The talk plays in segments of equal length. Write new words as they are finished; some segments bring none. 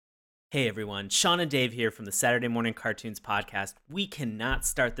Hey everyone, Sean and Dave here from the Saturday Morning Cartoons podcast. We cannot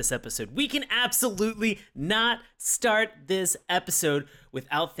start this episode. We can absolutely not start this episode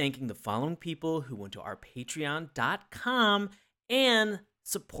without thanking the following people who went to our patreon.com and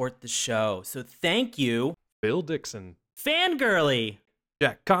support the show. So thank you, Bill Dixon, Fangirly,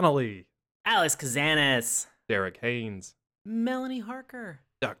 Jack Connolly, Alice Kazanis, Derek Haynes, Melanie Harker,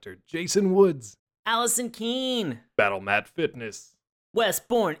 Dr. Jason Woods, Allison Keene, Battle Mat Fitness,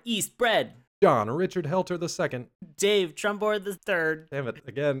 Westbourne East Bred, John Richard Helter II, Dave Trumbore III. damn it,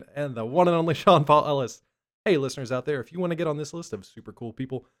 again, and the one and only Sean Paul Ellis. Hey, listeners out there, if you want to get on this list of super cool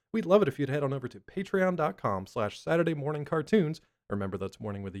people, we'd love it if you'd head on over to patreon.com/Saturday Morning Cartoons. Remember, that's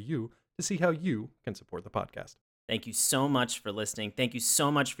morning with a U, to see how you can support the podcast. Thank you so much for listening. Thank you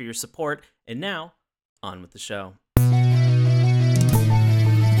so much for your support. And now, on with the show.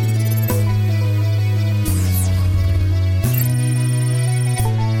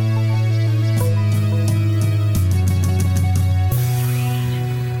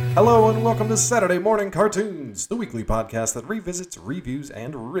 Hello and welcome to Saturday Morning Cartoons, the weekly podcast that revisits, reviews,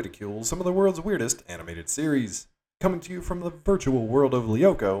 and ridicules some of the world's weirdest animated series. Coming to you from the virtual world of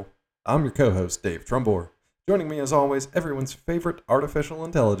Lyoko, I'm your co-host, Dave Trumbore. Joining me as always, everyone's favorite artificial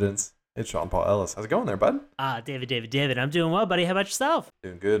intelligence, it's Sean Paul Ellis. How's it going there, bud? David. I'm doing well, buddy. How about yourself?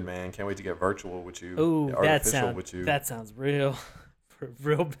 Doing good, man. Can't wait to get virtual with you. Oh, get that sounds real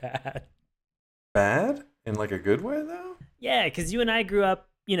bad. Bad? In like a good way, though? Yeah, because you and I grew up,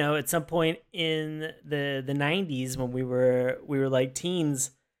 at some point in the 90s when we were like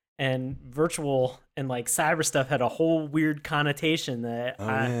teens, and virtual and like cyber stuff had a whole weird connotation that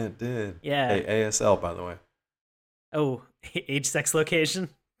yeah, it did. Yeah. Hey, ASL, by the way. Oh, age, sex, location.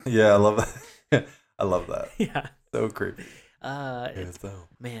 Yeah, I love that. I love that. Yeah. So creepy. ASL.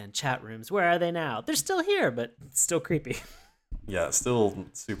 Man, chat rooms. Where are they now? They're still here, but still creepy. Yeah, still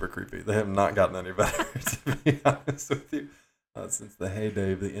super creepy. They have not gotten any better, to be honest with you. Since the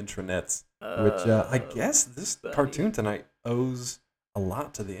heyday of the intranets, which I guess this cartoon tonight owes a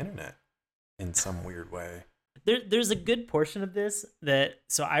lot to the internet in some weird way. There's a good portion of this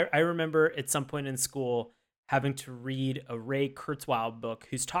so I remember at some point in school having to read a Ray Kurzweil book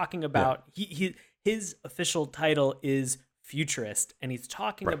who's talking about, his official title is Futurist, and he's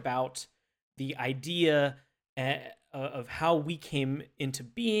talking about the idea of how we came into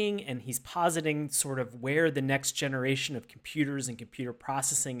being, and he's positing sort of where the next generation of computers and computer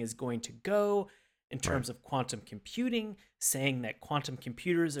processing is going to go in terms of quantum computing, saying that quantum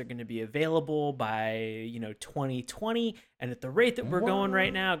computers are going to be available by 2020, and at the rate that we're going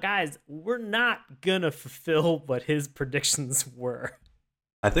right now, guys, we're not gonna fulfill what his predictions were.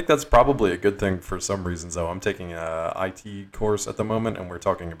 I think that's probably a good thing for some reasons, though. I'm taking a IT course at the moment, and we're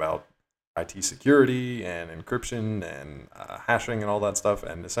talking about IT security and encryption and hashing and all that stuff,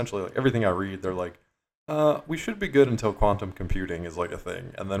 and essentially like everything I read, they're like, we should be good until quantum computing is like a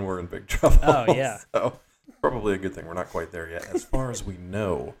thing, and then we're in big trouble. Oh yeah. So probably a good thing we're not quite there yet, as far as we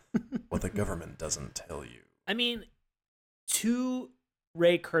know, what the government doesn't tell you. I mean, to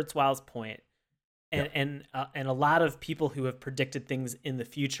Ray Kurzweil's point, and a lot of people who have predicted things in the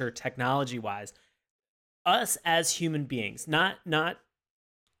future technology-wise, us as human beings, not no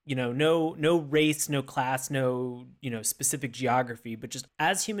race, no class, no, specific geography, but just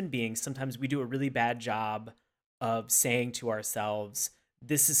as human beings, sometimes we do a really bad job of saying to ourselves,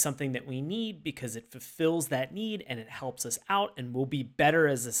 this is something that we need because it fulfills that need and it helps us out and we'll be better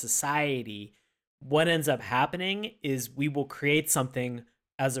as a society. What ends up happening is we will create something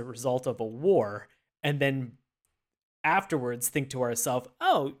as a result of a war, and then afterwards think to ourselves,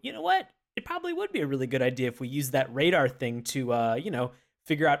 oh, you know what? It probably would be a really good idea if we use that radar thing to,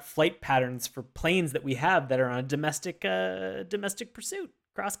 figure out flight patterns for planes that we have that are on domestic pursuit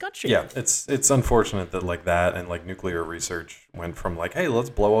cross country. Yeah, it's unfortunate that like that and like nuclear research went from like, hey, let's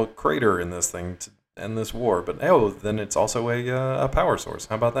blow a crater in this thing to end this war, but then it's also a power source.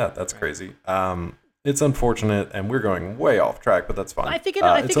 How about that? That's crazy. It's unfortunate, and we're going way off track, but that's fine. I think it's it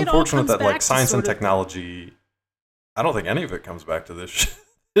all unfortunate comes that back like to science and sort of- technology. I don't think any of it comes back to this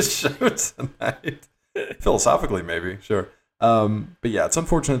this show tonight. Philosophically, maybe, sure. But yeah, it's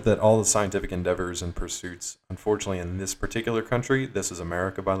unfortunate that all the scientific endeavors and pursuits, unfortunately, in this particular country, this is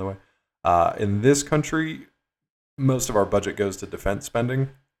America, by the way, in this country, most of our budget goes to defense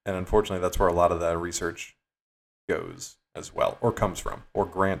spending, and unfortunately, that's where a lot of that research goes as well, or comes from, or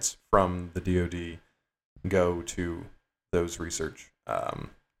grants from the DoD go to those research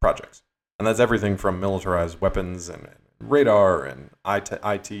projects. And that's everything from militarized weapons and radar and IT,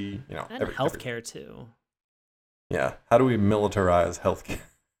 and healthcare too. Yeah. How do we militarize healthcare?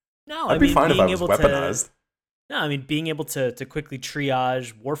 No, I'd be fine if I was weaponized. No, I mean being able to quickly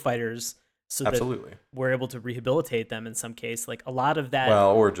triage warfighters so Absolutely. that we're able to rehabilitate them in some case. Like a lot of that.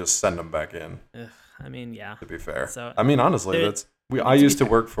 Well, or just send them back in. I mean, yeah. To be fair, So I mean honestly, there- that's I used to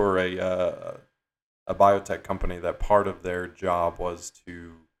work for a biotech company that part of their job was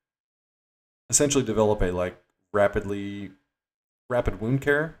to essentially develop a like rapid wound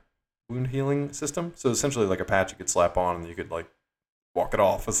healing system. So essentially like a patch you could slap on and you could like walk it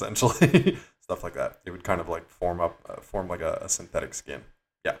off essentially. Stuff like that. It would kind of like form like a synthetic skin.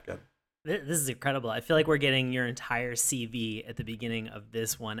 Yeah, good. This is incredible. I feel like we're getting your entire CV at the beginning of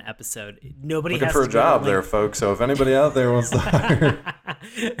this one episode. Nobody Looking has for to a go to job there, folks. So if anybody out there wants to hire,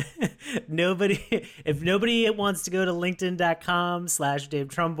 if nobody wants to go to linkedin.com/Dave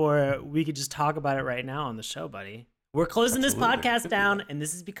Trumbore, we could just talk about it right now on the show, buddy. We're closing Absolutely. this podcast down, and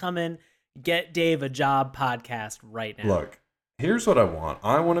this is becoming Get Dave a Job podcast right now. look, here's what I want.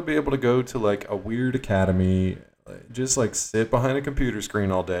 I want to be able to go to like a weird academy, just like sit behind a computer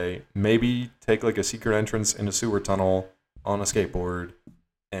screen all day, maybe take like a secret entrance in a sewer tunnel on a skateboard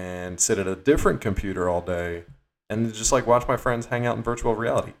and sit at a different computer all day and just like watch my friends hang out in virtual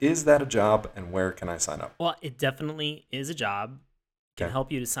reality. Is that a job, and where can I sign up? Well, it definitely is a job. Can Okay.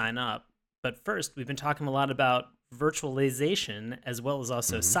 help you to sign up. But first, we've been talking a lot about virtualization as well as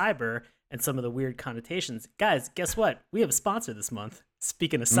also cyber and some of the weird connotations. Guys, guess what? We have a sponsor this month.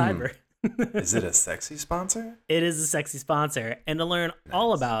 Speaking of cyber. Is it a sexy sponsor? It is a sexy sponsor. And to learn all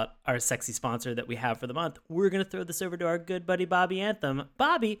Nice. about our sexy sponsor that we have for the month, we're going to throw this over to our good buddy Bobby Anthem.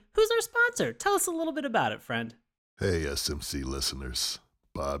 Bobby, who's our sponsor? Tell us a little bit about it, friend. Hey, SMC listeners.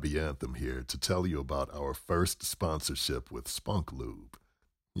 Bobby Anthem here to tell you about our first sponsorship with Spunk Lube.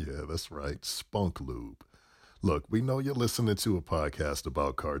 Yeah, that's right, Spunk Lube. Look, we know you're listening to a podcast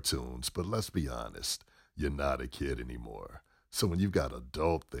about cartoons, but let's be honest, you're not a kid anymore. So when you've got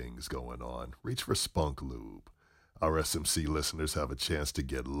adult things going on, reach for Spunk Lube. Our SMC listeners have a chance to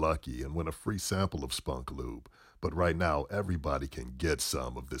get lucky and win a free sample of Spunk Lube. But right now, everybody can get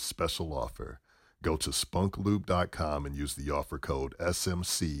some of this special offer. Go to spunklube.com and use the offer code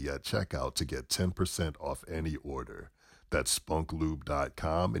SMC at checkout to get 10% off any order. That's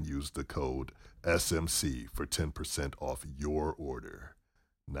spunklube.com and use the code SMC for 10% off your order.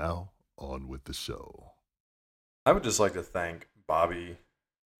 Now, on with the show. I would just like to thank Bobby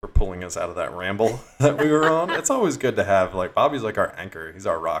for pulling us out of that ramble that we were on. It's always good to have, like, Bobby's like our anchor. He's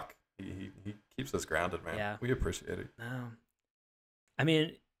our rock. He keeps us grounded, man. Yeah. We appreciate it. No. I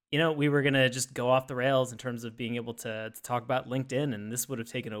mean, we were going to just go off the rails in terms of being able to talk about LinkedIn, and this would have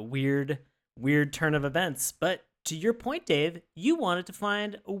taken a weird turn of events. But to your point, Dave, you wanted to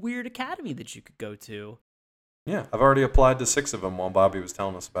find a weird academy that you could go to. Yeah, I've already applied to 6 of them while Bobby was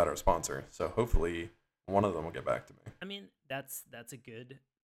telling us about our sponsor. So hopefully one of them will get back to me. I mean, that's a good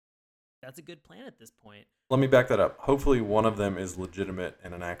plan at this point. Let me back that up. Hopefully one of them is legitimate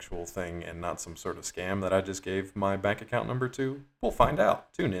and an actual thing and not some sort of scam that I just gave my bank account number to. We'll find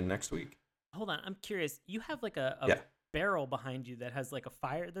out. Tune in next week. Hold on, I'm curious. You have like a Yeah. barrel behind you that has like a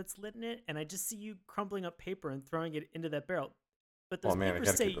fire that's lit in it, and I just see you crumpling up paper and throwing it into that barrel. But those Oh, man, I papers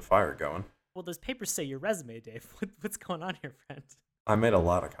got to say keep the fire going. well, those papers say your resume, Dave. What's going on here, friend? I made a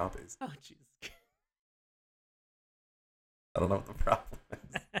lot of copies. Oh, jeez. I don't know what the problem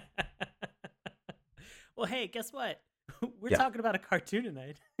is. Well, hey, guess what? We're Yeah. talking about a cartoon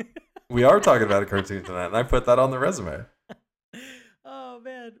tonight. We are talking about a cartoon tonight, and I put that on the resume. Oh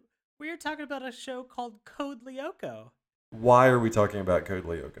man, we are talking about a show called Code Lyoko. Why are we talking about Code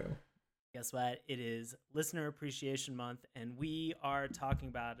Lyoko? Guess what? It is Listener Appreciation Month, and we are talking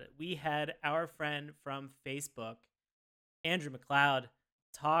about it. We had our friend from Facebook, Andrew McLeod,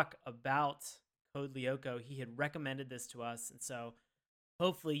 talk about Code Lyoko. He had recommended this to us, and so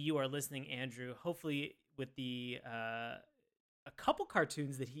hopefully you are listening, Andrew. Hopefully with the a couple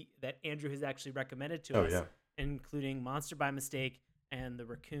cartoons that Andrew has actually recommended to Oh, us, yeah. including Monster by Mistake and the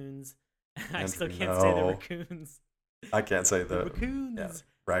Raccoons. I Andrew, still can't say the no. Raccoons. I can't say The the Raccoons. yeah,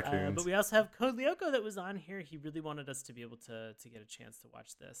 raccoons. But we also have Code Lyoko that was on here. He really wanted us to be able to get a chance to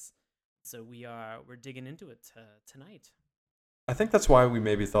watch this, so we're digging into it tonight. I think that's why we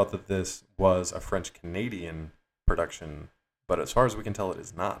maybe thought that this was a French-Canadian production, but as far as we can tell, it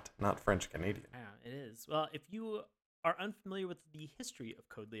is not French-Canadian. Yeah, it is. Well, if you are unfamiliar with the history of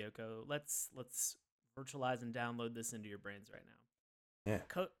Code Lyoko, let's virtualize and download this into your brains right now.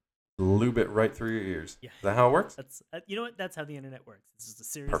 Yeah. Lube it right through your ears. Yeah. Is that how it works? That's you know what? That's how the internet works. It's just a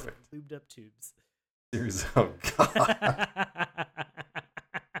series Perfect. of lubed up tubes. Seriously, oh God.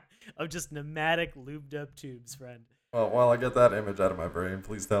 Of just pneumatic lubed up tubes, friend. Well, while I get that image out of my brain,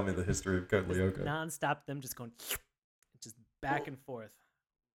 please tell me the history of Code Just Lyoko. non-stop them just going just back and forth.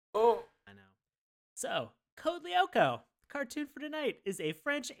 Oh. I know. So, Code Lyoko, cartoon for tonight, is a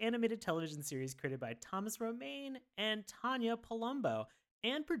French animated television series created by Thomas Romain and Tanya Palumbo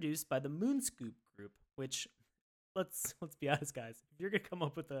and produced by the Moonscoop Group, which, let's be honest, guys, if you're going to come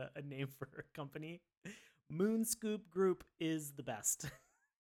up with a name for a company, Moonscoop Group is the best.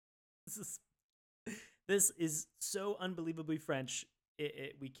 This is so unbelievably French.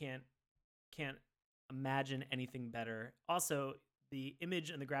 We can't imagine anything better. Also, the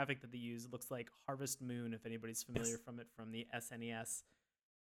image and the graphic that they use looks like Harvest Moon, if anybody's familiar from it from the SNES.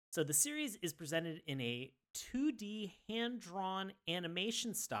 So the series is presented in a 2D hand-drawn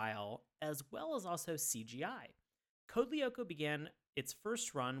animation style, as well as also CGI. Code Lyoko began its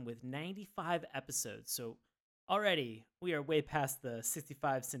first run with 95 episodes, so already we are way past the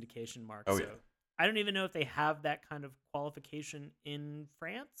 65 syndication mark. Oh, so yeah. I don't even know if they have that kind of qualification in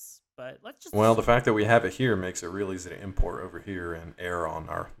France, but let's just... Well, the fact that we have it here makes it real easy to import over here and air on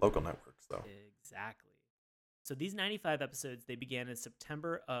our local networks, though. Exactly. So these 95 episodes, they began in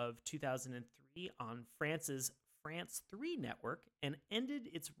September of 2003 on France's France 3 network and ended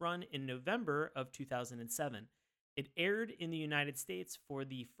its run in November of 2007. It aired in the United States for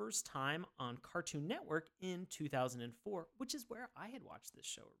the first time on Cartoon Network in 2004, which is where I had watched this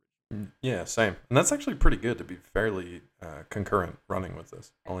show originally. Yeah, same. And that's actually pretty good to be fairly concurrent running with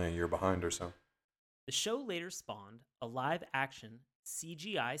this. Only a year behind or so. The show later spawned a live-action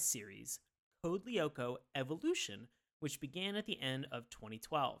CGI series, Code Lyoko Evolution, which began at the end of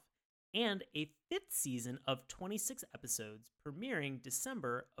 2012, and a fifth season of 26 episodes premiering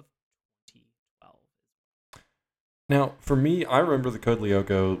December of 2012. Now, for me, I remember the Code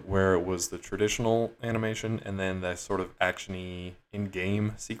Lyoko where it was the traditional animation and then the sort of action-y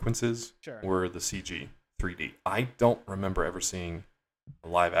in-game sequences were the CG 3D. I don't remember ever seeing a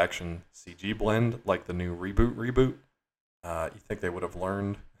live-action CG blend like the new reboot. You think they would have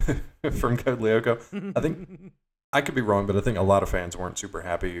learned from Code Lyoko? I think I could be wrong, but I think a lot of fans weren't super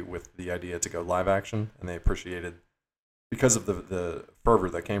happy with the idea to go live action, and they appreciated, because of the fervor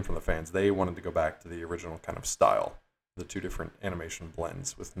that came from the fans, they wanted to go back to the original kind of style, the two different animation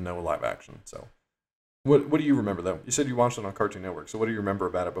blends with no live action. So, what do you remember though? You said you watched it on Cartoon Network. So, what do you remember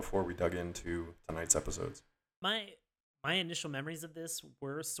about it before we dug into tonight's episodes? My initial memories of this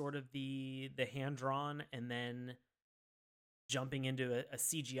were sort of the hand drawn and then jumping into a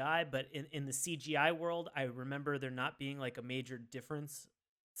CGI, but in the CGI world, I remember there not being like a major difference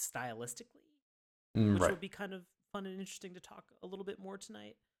stylistically, which Right. would be kind of fun and interesting to talk a little bit more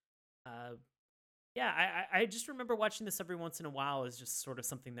tonight. Yeah, I just remember watching this every once in a while as just sort of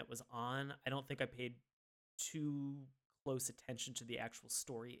something that was on. I don't think I paid too close attention to the actual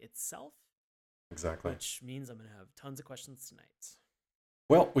story itself, Exactly. which means I'm going to have tons of questions tonight.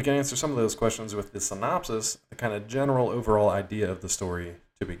 Well, we can answer some of those questions with the synopsis, the kind of general overall idea of the story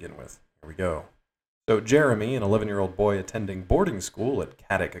to begin with. Here we go. So Jeremy, an 11-year-old boy attending boarding school at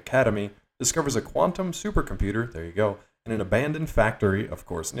Caddick Academy, discovers a quantum supercomputer, there you go, in an abandoned factory, of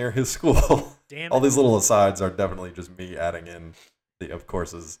course, near his school. Damn All it. these little asides are definitely just me adding in the of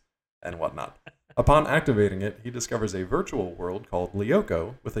courses and whatnot. Upon activating it, he discovers a virtual world called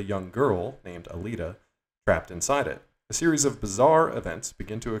Lyoko with a young girl named Alita trapped inside it. A series of bizarre events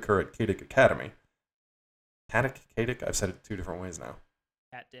begin to occur at Caddick Academy. Caddick? I've said it 2 different ways now.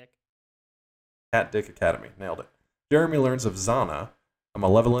 Caddick Academy. Nailed it. Jeremy learns of Zana, a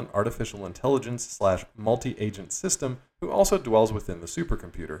malevolent artificial intelligence / multi-agent system who also dwells within the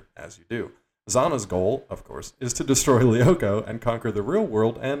supercomputer, as you do. Zana's goal, of course, is to destroy Lyoko and conquer the real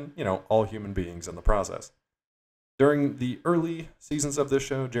world and, all human beings in the process. During the early seasons of this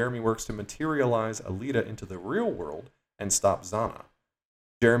show, Jeremy works to materialize Alita into the real world and stop Zana.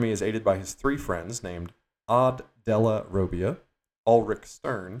 Jeremy is aided by his 3 friends named Ad Della Robia, Ulrich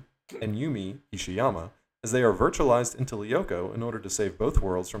Stern, and Yumi Ishiyama, as they are virtualized into Lyoko in order to save both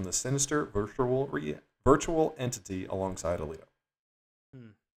worlds from the sinister virtual entity alongside Alita.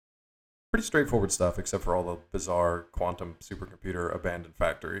 Pretty straightforward stuff, except for all the bizarre quantum supercomputer abandoned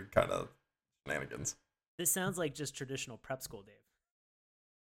factory kind of shenanigans. This sounds like just traditional prep school, Dave.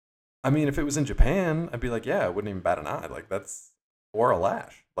 I mean, if it was in Japan, I'd be like, yeah, I wouldn't even bat an eye. Like, that's, or a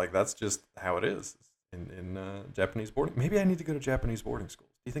lash. Like, that's just how it is in Japanese boarding. Maybe I need to go to Japanese boarding schools.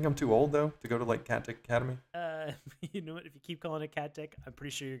 Do you think I'm too old, though, to go to, like, Caddick Academy? You know what? If you keep calling it Caddick, I'm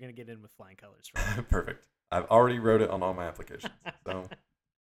pretty sure you're going to get in with flying colors. Right? Perfect. I've already wrote it on all my applications. So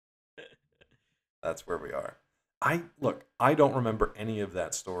that's where we are. I don't remember any of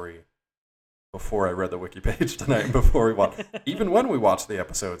that story before I read the wiki page tonight, before we watched. Even when we watched the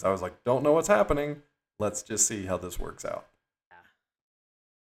episodes, I was like, don't know what's happening. Let's just see how this works out.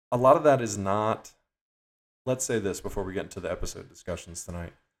 A lot of that is not, let's say this before we get into the episode discussions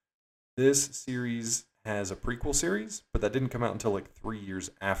tonight. This series has a prequel series, but that didn't come out until like 3 years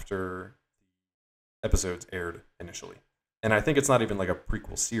after episodes aired initially. And I think it's not even like a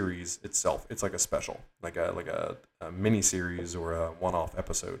prequel series itself. It's like a special, like a mini series or a one-off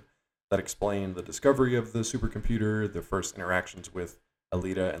episode that explained the discovery of the supercomputer, the first interactions with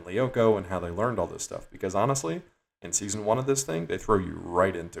Alita and Lyoko, and how they learned all this stuff. Because honestly, in season 1 of this thing, they throw you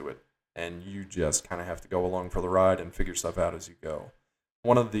right into it, and you just kind of have to go along for the ride and figure stuff out as you go.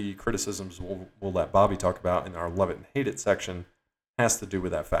 One of the criticisms we'll let Bobby talk about in our Love It and Hate It section has to do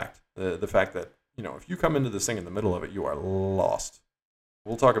with that fact. The fact that, if you come into this thing in the middle of it, you are lost.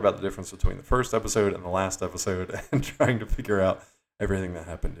 We'll talk about the difference between the first episode and the last episode and trying to figure out everything that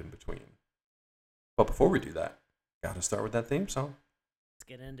happened in between. But before we do that, gotta start with that theme song. Let's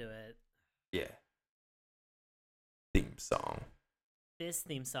get into it. Yeah. Theme song. This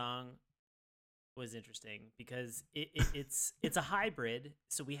theme song was interesting because it's a hybrid.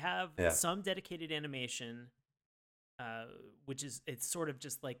 So we have some dedicated animation, which is it's sort of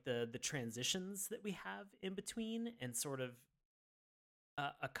just like the transitions that we have in between, and sort of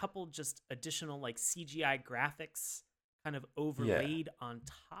a couple just additional like CGI graphics kind of overlaid on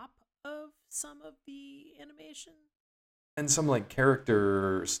top of some of the animation. And some like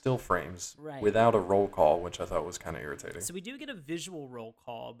character still frames without a roll call, which I thought was kind of irritating. So we do get a visual roll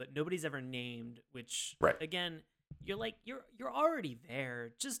call, but nobody's ever named, which again, you're already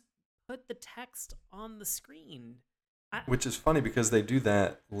there. Just put the text on the screen. Which is funny because they do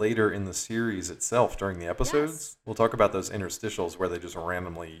that later in the series itself during the episodes. Yes. We'll talk about those interstitials where they just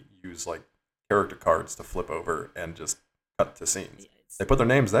randomly use like character cards to flip over and just cut to scenes. They put their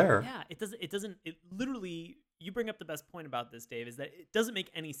names there. Yeah, it literally, you bring up the best point about this, Dave, is that it doesn't make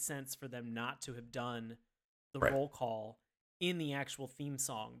any sense for them not to have done the roll call in the actual theme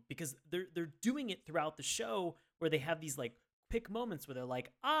song, because they're doing it throughout the show where they have these like quick moments where they're like,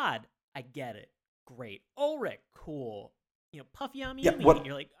 odd, I get it. Great. Ulrich, cool. Puffy Yumi.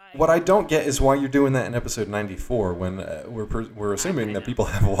 You're like, what I don't get is why you're doing that in episode 94 when we're assuming that people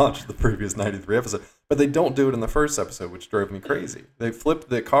have watched the previous 93 episode, but they don't do it in the first episode, which drove me crazy. They flipped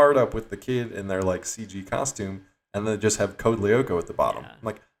the card up with the kid in their like CG costume, and they just have Code Lyoko at the bottom. I'm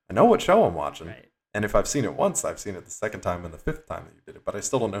like, I know what show I'm watching, and if I've seen it once, I've seen it the second time and the fifth time that you did it, but I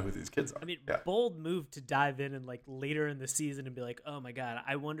still don't know who these kids are. I mean, bold move to dive in and like later in the season and be like, oh my god,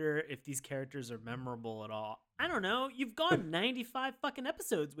 I wonder if these characters are memorable at all. I don't know. You've gone 95 fucking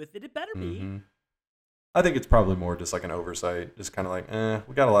episodes with it. It better be. Mm-hmm. I think it's probably more just like an oversight. Just kind of like,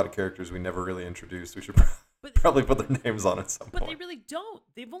 we got a lot of characters we never really introduced. We should probably put their names on at some point. But they really don't.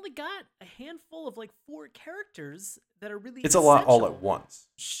 They've only got a handful of like 4 characters that are really It's essential. A lot all at once.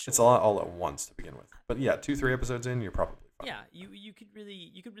 Sure. It's a lot all at once to begin with. But yeah, 2-3 episodes in, you're probably fine. Yeah, you could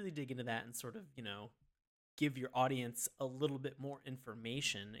really dig into that and sort of, give your audience a little bit more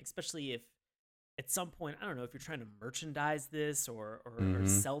information, especially if at some point, I don't know, if you're trying to merchandise this or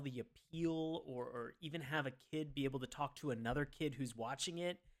sell the appeal or even have a kid be able to talk to another kid who's watching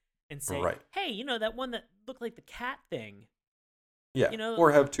it and say, hey, that one that looked like the cat thing. Yeah,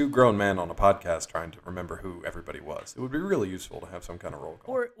 or have 2 grown men on a podcast trying to remember who everybody was. It would be really useful to have some kind of roll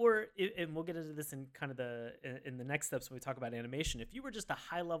call. Or and we'll get into this in kind of in the next steps when we talk about animation. If you were just to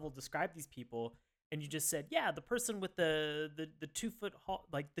high level describe these people and you just said, yeah, the person with the 2 foot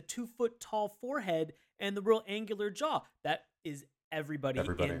like the 2 foot tall forehead and the real angular jaw, that is everybody.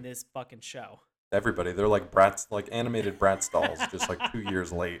 In this fucking show. Everybody, they're like Bratz, like animated Bratz dolls, just like 2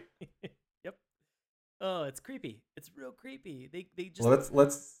 years late. Yep. Oh, it's creepy. It's real creepy. They just.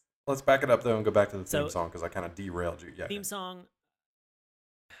 Well, let's back it up though and go back to the theme song because I kind of derailed you. Yeah. Theme song.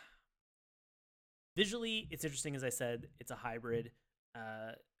 Visually, it's interesting. As I said, it's a hybrid.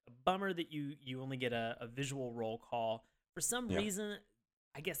 A bummer that you only get a visual roll call. For some reason,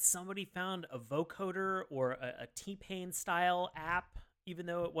 I guess somebody found a vocoder or a T-Pain style app, even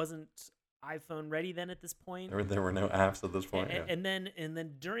though it wasn't iPhone ready then at this point. There were no apps at this point. And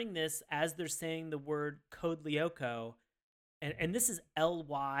then during this, as they're saying the word Code Lyoko, and this is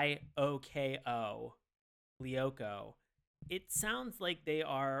Lyoko, Lyoko, it sounds like they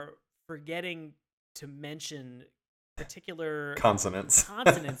are forgetting to mention particular consonants.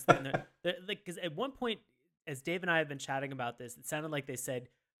 Because at one point, as Dave and I have been chatting about this, it sounded like they said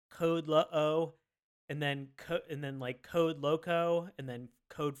Code Lo, and then like Code Loco, and then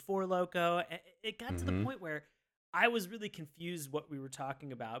Code 4 Loco. It got to the point where I was really confused what we were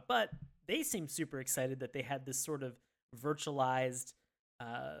talking about, but they seemed super excited that they had this sort of virtualized,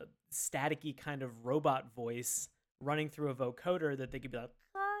 staticky kind of robot voice running through a vocoder that they could be like,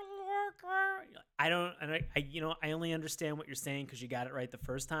 I only understand what you're saying because you got it right the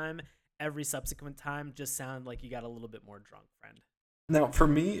first time. Every subsequent time just sound like you got a little bit more drunk, friend. Now, for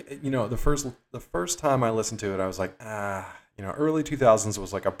me, the first time I listened to it, I was like, early 2000s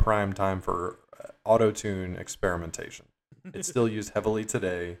was like a prime time for auto-tune experimentation. It's still used heavily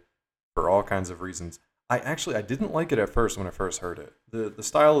today for all kinds of reasons. I didn't like it at first when I first heard it. The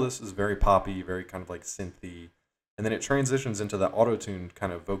style of this is very poppy, very kind of like synthy, and then it transitions into that auto-tune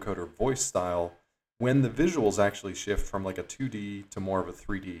kind of vocoder voice style when the visuals actually shift from like a 2D to more of a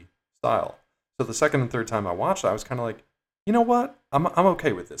 3D style. So the second and third time I watched it, I was kind of like, you know what? I'm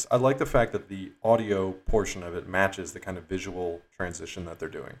okay with this. I like the fact that the audio portion of it matches the kind of visual transition that they're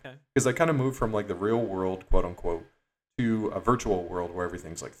doing. Because I kind of moved from like the real world, quote unquote, to a virtual world where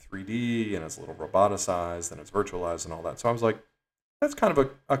everything's like 3D and it's a little roboticized and it's virtualized and all that. So I was like, that's kind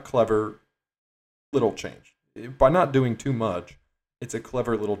of a clever little change. By not doing too much, it's a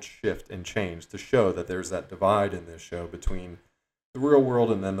clever little shift and change to show that there's that divide in this show between the real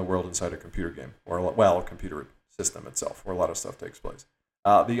world and then the world inside a computer game, or, well, a computer system itself, where a lot of stuff takes place.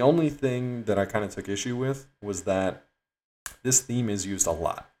 The only thing that I kind of took issue with was that this theme is used a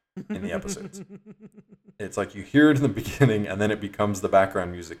lot in the episodes. It's like you hear it in the beginning, and then it becomes the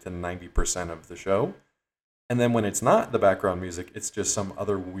background music to 90% of the show. And then when it's not the background music, it's just some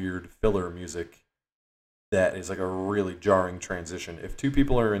other weird filler music that is like a really jarring transition. If two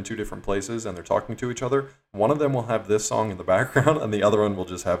people are in two different places and they're talking to each other, one of them will have this song in the background, and the other one will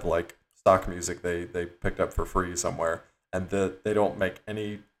just have like stock music they picked up for free somewhere, and they don't make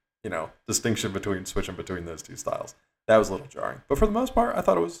any distinction between switching between those two styles. That was a little jarring, but for the most part, I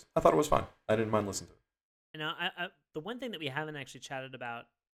thought it was fine. I didn't mind listening to it. Now, the one thing that we haven't actually chatted about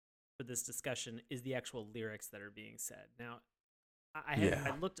for this discussion is the actual lyrics that are being said. Now,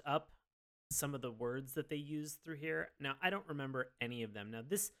 I looked up some of the words that they use through here. Now, I don't remember any of them. Now,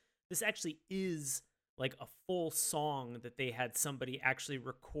 this actually is like a full song that they had somebody actually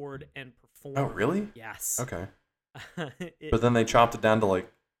record and perform. Oh, really? Yes. Okay. But then they chopped it down to like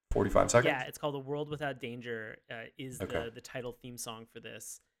 45 seconds? Yeah, it's called A World Without Danger, is Okay. the title theme song for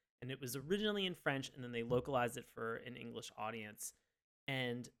this. And it was originally in French, and then they localized it for an English audience.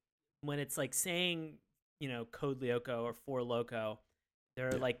 And when it's like saying, Code Lyoko or For Loco, there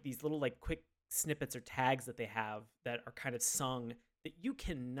are like these little like quick snippets or tags that they have that are kind of sung that you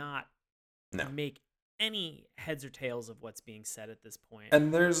cannot make any heads or tails of what's being said at this point.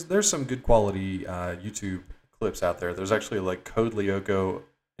 And there's some good quality YouTube clips out there. There's actually like Code Lyoko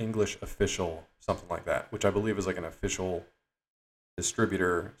English official, something like that, which I believe is like an official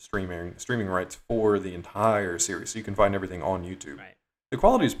distributor streaming rights for the entire series. So you can find everything on YouTube. Right. The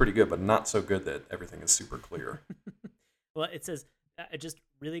quality is pretty good, but not so good that everything is super clear. Well, it says, just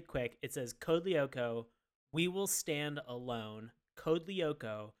really quick, it says, Code Lyoko, we will stand alone. Code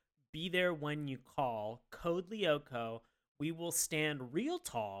Lyoko, be there when you call. Code Lyoko, we will stand real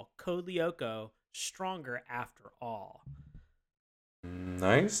tall. Code Lyoko, stronger after all.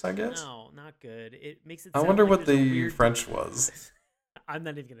 Nice, I guess. No, not good. It makes it I sound wonder like what there's a the weird... French was. I'm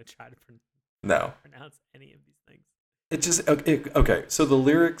not even going to try to No. pronounce any of these things. It just okay. So the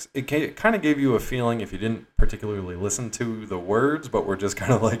lyrics, it kind of gave you a feeling if you didn't particularly listen to the words, but were just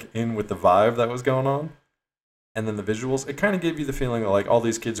kind of like in with the vibe that was going on, and then the visuals, it kind of gave you the feeling that like all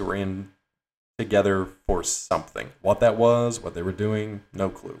these kids were in together for something. What that was, what they were doing, no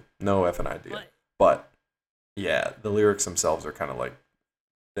clue, no effing idea. But yeah, the lyrics themselves are kind of like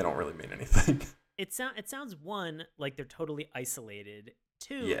they don't really mean anything. It sounds, one, like they're totally isolated.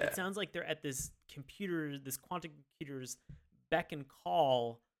 Two, Yeah. it sounds like they're at this quantum computer's beck and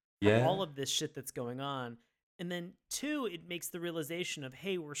call for Yeah. all of this shit that's going on. And then two, it makes the realization of,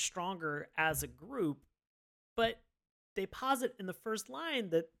 hey, we're stronger as a group, but they posit in the first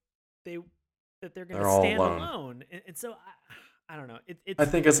line that they're going They're to all stand alone. alone. And so I don't know. It's I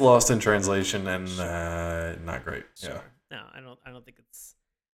think it's lost in translation and not great. Sure. Yeah. No, I don't think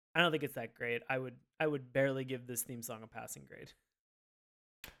it's that great. I would barely give this theme song a passing grade.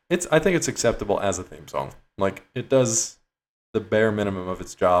 I think it's acceptable as a theme song. Like it does the bare minimum of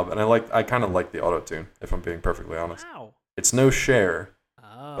its job, and I kind of like the auto tune. If I'm being perfectly honest, Wow. it's no Cher,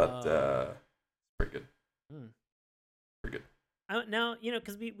 Oh. but it's pretty good. Hmm. Pretty good. Now,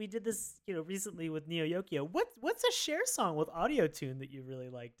 because we did this, recently with Neo Yokio. What's a Cher song with audio tune that you really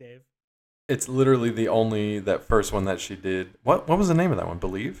like, Dave? It's literally that first one that she did. What was the name of that one?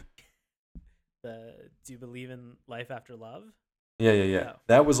 Believe? Do you believe in life after love? Yeah. Oh.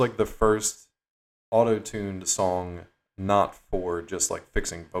 That was like the first auto-tuned song, not for just like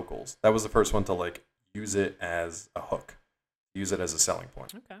fixing vocals. That was the first one to like use it as a hook, use it as a selling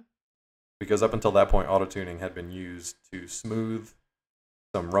point. Okay. Because up until that point, auto-tuning had been used to smooth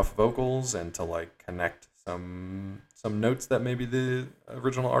some rough vocals and to like connect some notes that maybe the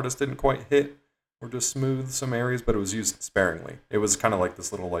original artist didn't quite hit, or just smooth some areas, but it was used sparingly. It was kind of like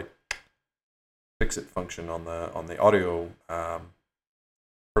this little like fix it function on the audio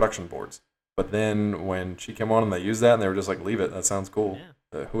production boards. But then when she came on and they used that, and they were just like, leave it, that sounds cool.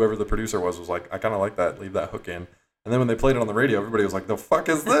 Yeah. Whoever the producer was like, I kind of like that, leave that hook in. And then when they played it on the radio, everybody was like, the fuck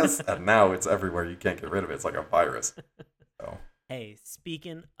is this? And now it's everywhere. You can't get rid of it. It's like a virus. So, Hey,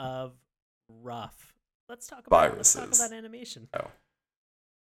 speaking of rough, let's talk about viruses. animation.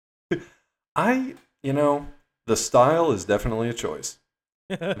 The style is definitely a choice.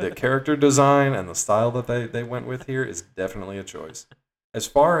 The character design and the style that they went with here is definitely a choice. As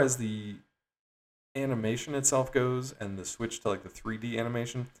far as the animation itself goes and the switch to like the 3D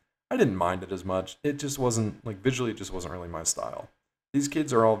animation, I didn't mind it as much. It just wasn't like visually, it just wasn't really my style. These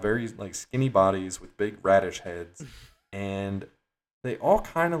kids are all very like skinny bodies with big radish heads, and they all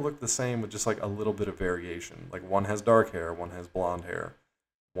kind of look the same with just like a little bit of variation. Like one has dark hair, one has blonde hair,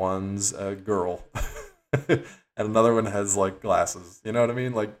 one's a girl, and another one has like glasses. You know what I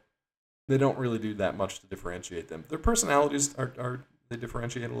mean? Like they don't really do that much to differentiate them. Their personalities are they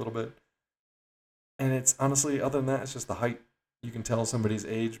differentiate a little bit. And it's honestly, other than that, it's just the height. You can tell somebody's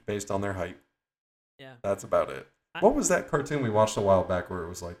age based on their height. Yeah. That's about it. What was that cartoon we watched a while back where it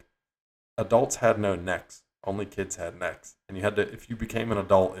was like adults had no necks, only kids had necks, and you had to, if you became an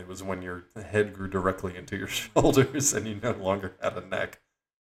adult, it was when your head grew directly into your shoulders and you no longer had a neck.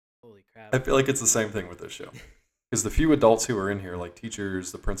 Holy crap! I feel like it's the same thing with this show, because the few adults who are in here, like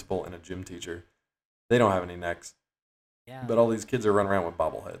teachers, the principal, and a gym teacher, they don't have any necks. Yeah. But all these kids are running around with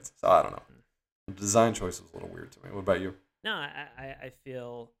bobbleheads, so I don't know. The design choice was a little weird to me. What about you? No, I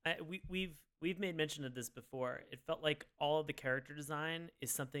feel we've made mention of this before. It felt like all of the character design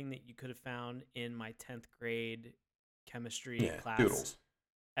is something that you could have found in my 10th grade chemistry class doodles.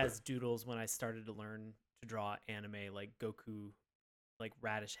 as doodles when I started to learn to draw anime, like Goku, like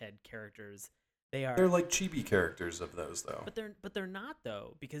radish head characters. They're like chibi characters of those though. But they're not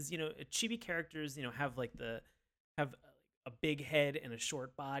though, because chibi characters have like have a big head and a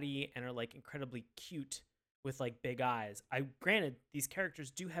short body and are like incredibly cute with like big eyes. Granted, these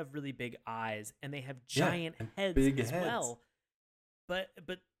characters do have really big eyes and they have giant heads as well. But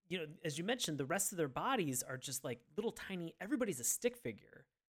as you mentioned, the rest of their bodies are just like little tiny. Everybody's a stick figure.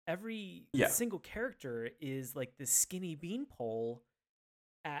 Every single character is like this skinny beanpole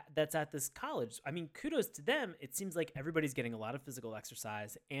that's at this college. I mean, kudos to them. It seems like everybody's getting a lot of physical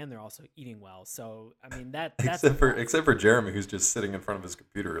exercise and they're also eating well. So I mean that's except for Jeremy, who's just sitting in front of his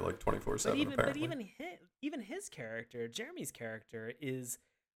computer like 24/7. But even his character, Jeremy's character, is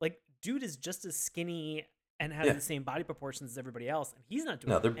like, dude is just as skinny and has the same body proportions as everybody else, and he's not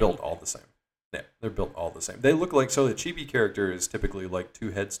doing. No, they're built all the same. Yeah, they're built all the same. They look like, so the chibi character is typically like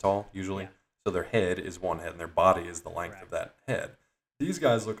 2 heads tall usually. Yeah. So their head is one head and their body is the length of that head. These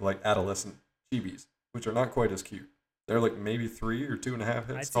guys look like adolescent chibis, which are not quite as cute. They're like maybe 3 or 2.5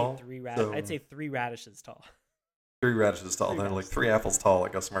 heads tall. I'd say 3 radishes tall. 3 radishes tall. They're like 3 apples tall,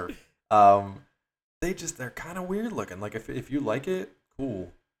 like a Smurf. They're kind of weird looking. Like if you like it,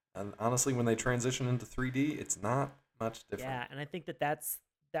 cool. And honestly, when they transition into 3D, it's not much different. Yeah, and I think that's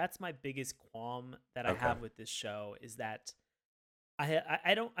my biggest qualm that I have with this show is that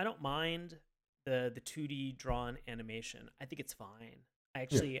I don't mind the 2D drawn animation. I think it's fine.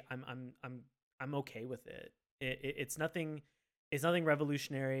 I'm okay with it. It's nothing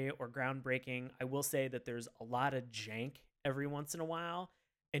revolutionary or groundbreaking. I will say that there's a lot of jank every once in a while.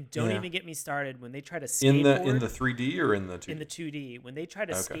 And don't even get me started when they try to skateboard. In the 3D or in the 2D? In the 2D. When they try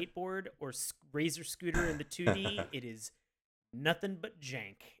to skateboard or razor scooter in the 2D, it is nothing but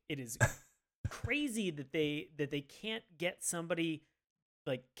jank. It is crazy that they can't get somebody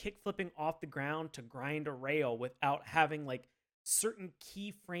like kick flipping off the ground to grind a rail without having like certain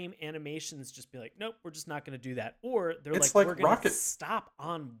keyframe animations just be like, nope, we're just not going to do that. Or they're like we're going to stop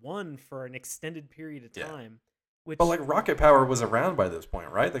on one for an extended period of time. But like Rocket Power was around by this point,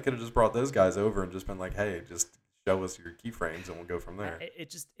 right? They could have just brought those guys over and just been like, "Hey, just show us your keyframes and we'll go from there."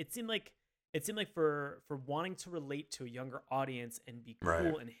 It seemed like for wanting to relate to a younger audience and be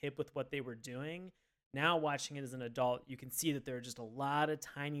cool and hip with what they were doing. Now watching it as an adult, you can see that there are just a lot of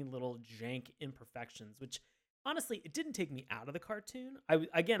tiny little jank imperfections, which honestly, it didn't take me out of the cartoon. I was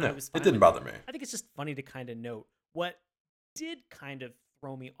fine. It didn't bother me. I think it's just funny to kind of note. What did kind of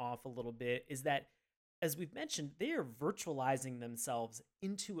throw me off a little bit is that, as we've mentioned, they are virtualizing themselves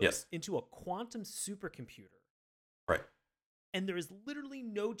into a quantum supercomputer. Right. And there is literally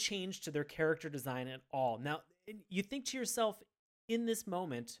no change to their character design at all. Now, you think to yourself, in this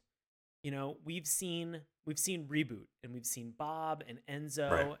moment, we've seen Reboot, and we've seen Bob and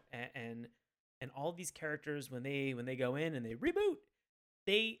Enzo and all these characters when they go in and they reboot,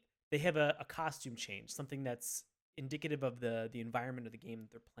 they they have a costume change, something that's indicative of the environment of the game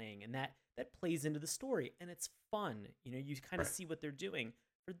that they're playing, and that plays into the story, and it's fun. You kind of Right. see what they're doing.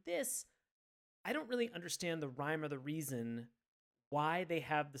 For this, I don't really understand the rhyme or the reason why they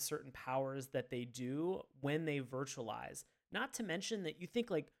have the certain powers that they do when they virtualize. Not to mention that you think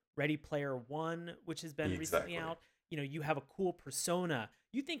like Ready Player One, which has been recently Exactly. out, you have a cool persona.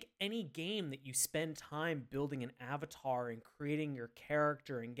 You think any game that you spend time building an avatar and creating your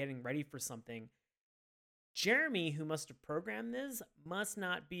character and getting ready for something, Jeremy, who must have programmed this, must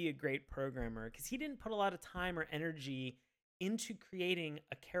not be a great programmer because he didn't put a lot of time or energy into creating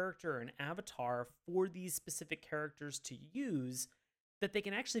a character or an avatar for these specific characters to use that they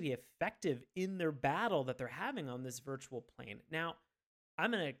can actually be effective in their battle that they're having on this virtual plane. Now,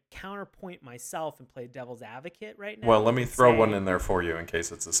 I'm going to counterpoint myself and play devil's advocate right now. Well, let me throw one say- in there for you in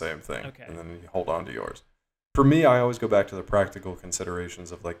case it's the same thing. Okay. And then you hold on to yours. For me, I always go back to the practical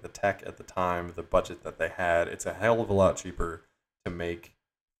considerations of like the tech at the time, the budget that they had. It's a hell of a lot cheaper to make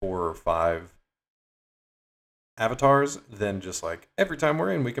 4 or 5 avatars than just like every time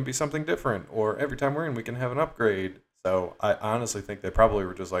we're in, we can be something different, or every time we're in, we can have an upgrade. So I honestly think they probably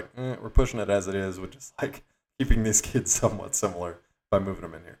were just like, we're pushing it as it is, with just like keeping these kids somewhat similar by moving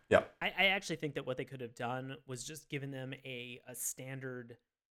them in here. Yeah. I actually think that what they could have done was just given them a standard,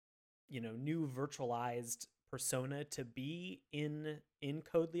 new virtualized persona to be in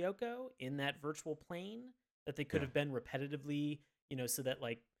Code Lyoko, in that virtual plane, that they could Yeah. have been repetitively, so that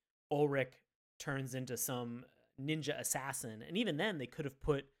like Ulrich turns into some ninja assassin. And even then they could have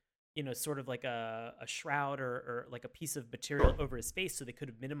put, sort of like a shroud or like a piece of material over his face, so they could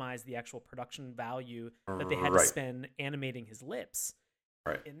have minimized the actual production value that they had to Right. spend animating his lips.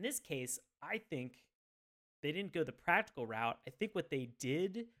 Right. In this case, I think they didn't go the practical route. I think what they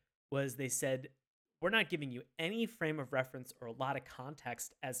did was they said, we're not giving you any frame of reference or a lot of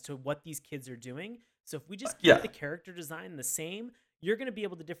context as to what these kids are doing. So if we just keep Yeah. the character design the same, you're going to be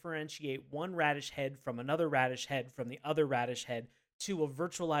able to differentiate one radish head from another radish head from the other radish head to a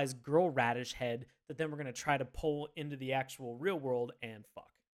virtualized girl radish head that then we're going to try to pull into the actual real world and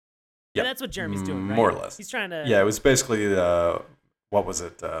fuck. Yeah. And that's what Jeremy's doing, right? More or less. He's trying to... Yeah, it was basically, what was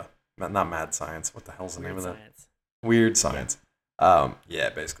it? Not Mad Science. What the hell's the name of that? science. Weird Science. Yeah,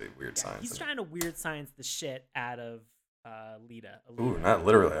 basically Weird Yeah, Science. he's trying to weird science the shit out of Lita. Ooh, not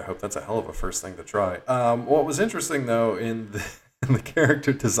literally. I hope that's a hell of a first thing to try. What was interesting, though, in the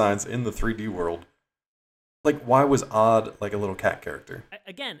character designs in the 3D world, like, why was Odd like a little cat character?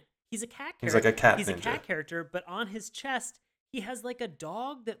 Again, he's a cat character. He's like a cat He's a ninja. cat character, but on his chest, he has like a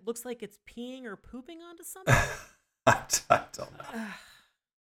dog that looks like it's peeing or pooping onto something. I don't know.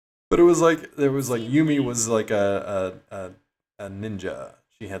 But it was like, there was like, Yumi was like a ninja.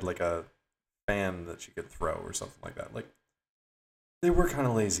 She had like a fan that she could throw or something like that. Like, they were kind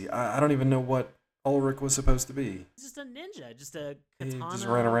of lazy. I don't even know what Ulrich was supposed to be. He's just a ninja, just a He katana just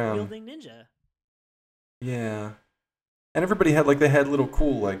ran around. wielding ninja. Yeah. And everybody had, like, they had little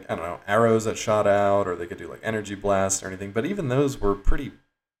cool, like, I don't know, arrows that shot out, or they could do, like, energy blasts or anything. But even those were pretty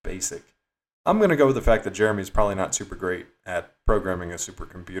basic. I'm going to go with the fact that Jeremy's probably not super great at programming a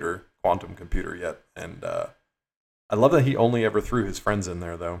supercomputer, quantum computer yet. And I love that he only ever threw his friends in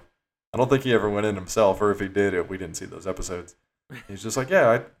there, though. I don't think he ever went in himself, or if he did, we didn't see those episodes. He's just like,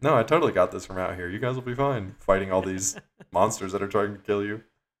 yeah, I totally got this from out here. You guys will be fine fighting all these monsters that are trying to kill you.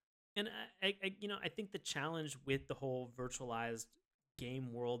 And I think the challenge with the whole virtualized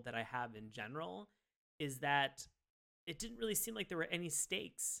game world that I have in general is that it didn't really seem like there were any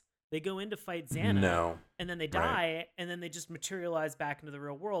stakes. They go in to fight Xana, No. and then they die, and then they just materialize back into the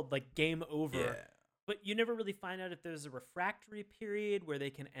real world, like game over. Yeah. But you never really find out if there's a refractory period where they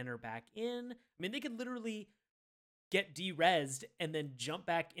can enter back in. I mean, they could literally get de-rezzed and then jump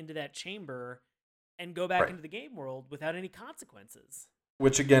back into that chamber and go back Right. into the game world without any consequences.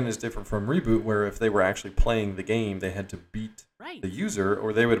 Which, again, is different from Reboot, where if they were actually playing the game, they had to beat Right. the user,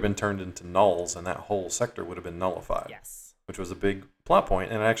 or they would have been turned into nulls, and that whole sector would have been nullified. Yes. Which was a big plot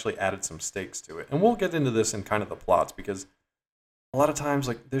point, and it actually added some stakes to it. And we'll get into this in kind of the plots, because a lot of times,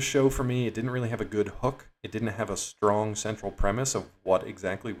 like, this show for me, it didn't really have a good hook. It didn't have a strong central premise of what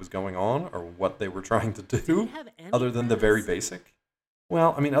exactly was going on or what they were trying to Did do, it have any other than the very premise? basic.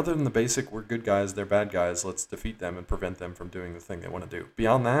 Well, I mean, other than the basic, we're good guys, they're bad guys, let's defeat them and prevent them from doing the thing they want to do.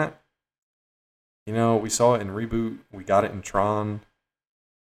 Beyond that, you know, we saw it in Reboot, we got it in Tron.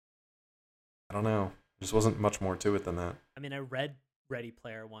 I don't know. There just wasn't much more to it than that. I mean, I read Ready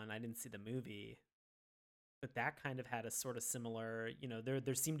Player One. I didn't see the movie, but that kind of had a sort of similar.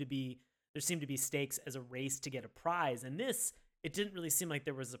 There seemed to be stakes as a race to get a prize, and this, it didn't really seem like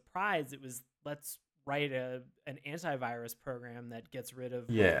there was a prize. It was let's write an antivirus program that gets rid of what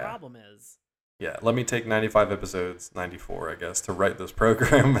the Yeah. problem is. Yeah, let me take 95 episodes, 94, I guess, to write this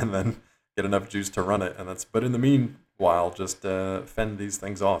program and then get enough juice to run it. But in the meanwhile, just fend these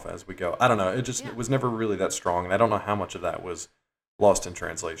things off as we go. I don't know. It was never really that strong. And I don't know how much of that was lost in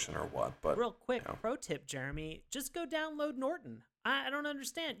translation or what. But Real quick, you know. pro tip, Jeremy, just go download Norton. I don't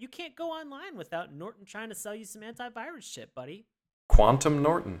understand. You can't go online without Norton trying to sell you some antivirus shit, buddy. Quantum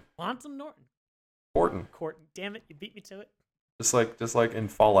Norton. Quantum Norton. Norton. Corton, damn it, you beat me to it. Just like in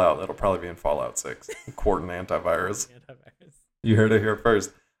Fallout. That'll probably be in Fallout 6. Quarton antivirus. Antivirus. You heard it here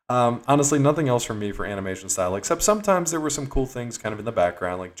first. Honestly, nothing else from me for animation style, except sometimes there were some cool things kind of in the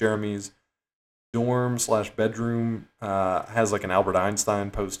background, like Jeremy's dorm/bedroom has like an Albert Einstein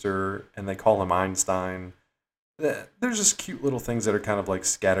poster, and they call him Einstein. There's just cute little things that are kind of like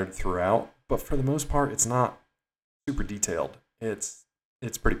scattered throughout, but for the most part, it's not super detailed. It's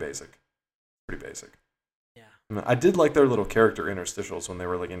pretty basic. Pretty basic. Yeah. I did like their little character interstitials when they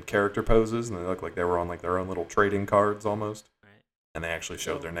were like in character poses, and they looked like they were on like their own little trading cards almost. Right. And they actually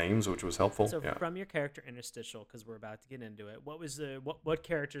showed So- their names, which was helpful. So Yeah. from your character interstitial, because we're about to get into it, what was the what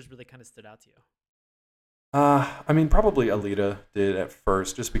characters really kind of stood out to you? I mean, probably Alita did at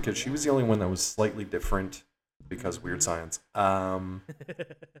first, just because she was the only one that was slightly different. Because Weird Science.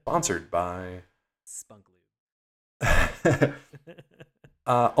 Sponsored by. Spunk Lube.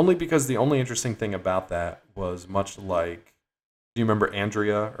 Only because the only interesting thing about that was much like. Do you remember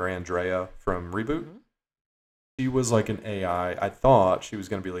Andrea from Reboot? Mhm. She was like an AI. I thought she was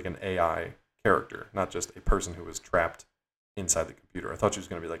going to be like an AI character, not just a person who was trapped inside the computer. I thought she was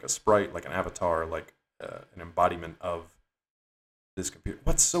going to be like a sprite, like an avatar, like an embodiment of this computer.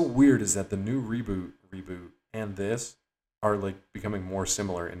 What's so weird is that the new reboot, and this are like becoming more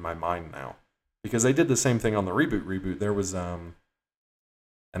similar in my mind now, because they did the same thing on the reboot. There was an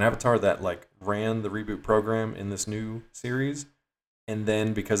avatar that like ran the reboot program in this new series. And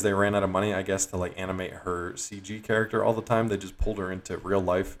then because they ran out of money, I guess, to like animate her CG character all the time, they just pulled her into real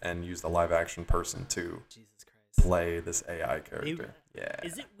life and used a live action person to Jesus Christ. play this AI character. Yeah.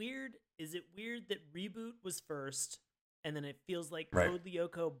 Is it weird? Is it weird that Reboot was first, and then it feels like Right. Code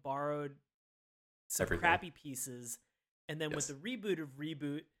Lyoko borrowed some Everything. crappy pieces, and then Yes. with the reboot of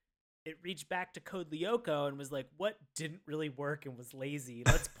Reboot, it reached back to Code Lyoko and was like, "What didn't really work and was lazy?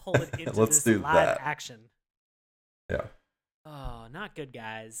 Let's pull it into Let's this do live that." action." Yeah. Oh, not good,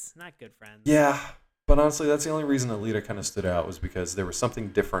 guys. Not good, friends. Yeah. But honestly, that's the only reason Alita kind of stood out, was because there was something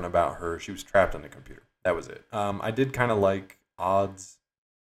different about her. She was trapped in a computer. That was it. I did kind of like Odd's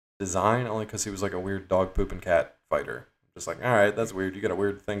design, only because he was like a weird dog poop and cat fighter. Just like, all right, that's weird. You got a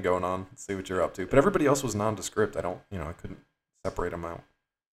weird thing going on. Let's see what you're up to. But everybody else was nondescript. I couldn't separate them out.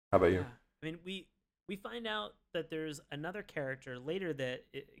 How about you? Yeah. I mean, we find out that there's another character later that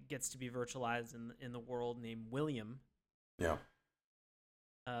it gets to be virtualized in the world named William. Yeah.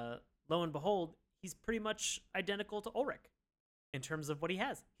 Lo and behold, he's pretty much identical to Ulrich in terms of what he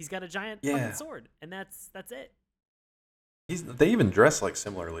has. He's got a giant Yeah. fucking sword, and that's it. They even dress like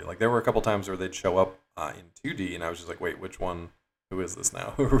similarly. Like there were a couple times where they'd show up in 2D, and I was just like, wait, which one? Who is this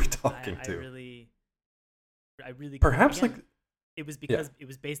now? Who are we talking I to? really Perhaps again, like it was because it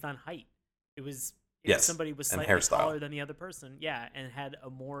was based on height. It was if Yes, somebody was and slightly hairstyle. taller than the other person, yeah, and had a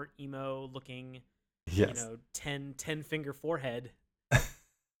more emo looking, yes, 10 finger forehead.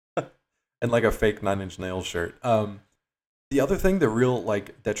 and like a fake 9 Inch Nails shirt. The other thing, the real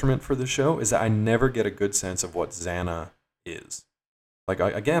like detriment for the show is that I never get a good sense of what Xana is. Like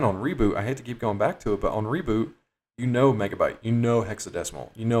again on Reboot, I hate to keep going back to it, but on Reboot, you know Megabyte, you know Hexadecimal,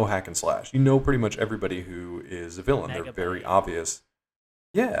 you know Hack and Slash, you know pretty much everybody who is a villain. They're very Megabyte. obvious.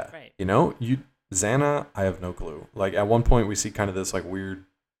 Yeah, Right. Xana, I have no clue. Like at one point, we see kind of this like weird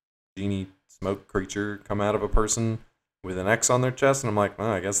genie smoke creature come out of a person with an X on their chest, and I'm like,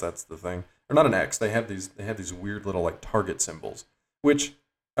 I guess that's the thing. Or not an X. They have these weird little like target symbols. Which,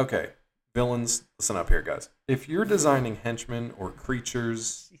 okay, villains, listen up here, guys. If you're designing henchmen or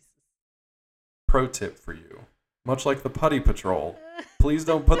creatures, pro tip for you, much like the Putty Patrol, please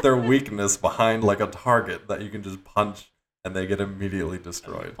don't put their weakness behind like a target that you can just punch and they get immediately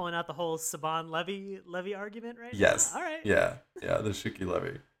destroyed. Pulling out the whole Saban Levy argument, right? Yes. All right. Yeah, the Shuki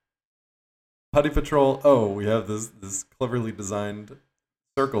Levy. Putty Patrol, we have this cleverly designed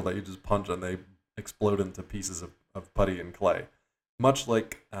circle that you just punch and they explode into pieces of putty and clay. Much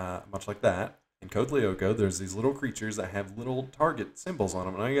like that, in Code Lyoko, there's these little creatures that have little target symbols on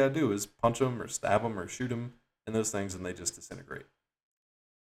them, and all you gotta do is punch them or stab them or shoot them in those things, and they just disintegrate.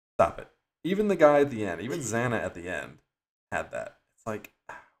 Stop it. Even the guy at the end, even Xana at the end, had that. It's like,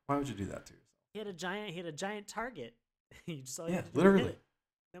 why would you do that to yourself? He had a giant target. You just all you Yeah, had to do was literally. hit it.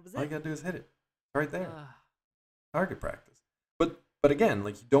 That was All you it. gotta do is hit it. right there. Ah, Target practice. But again,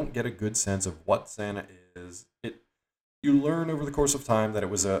 like you don't get a good sense of what Xana is. You learn over the course of time that it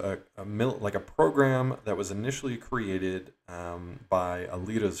was a program that was initially created by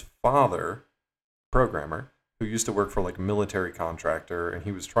Alita's father, programmer, who used to work for like a military contractor, and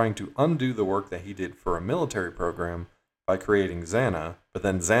he was trying to undo the work that he did for a military program by creating Xana. But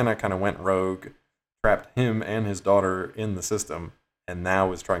then Xana kind of went rogue, trapped him and his daughter in the system, and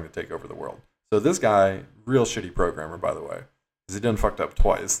now is trying to take over the world. So this guy, real shitty programmer, by the way, because he done fucked up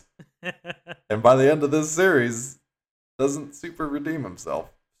twice. And by the end of this series, doesn't super redeem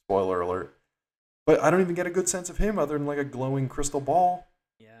himself. Spoiler alert. But I don't even get a good sense of him other than like a glowing crystal ball.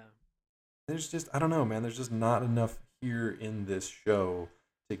 yeah. There's just, I don't know, man. There's just not enough here in this show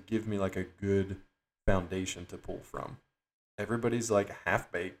to give me like a good foundation to pull from. Everybody's like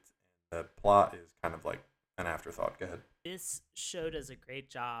half-baked. The plot is kind of like an afterthought. Go ahead. This show does a great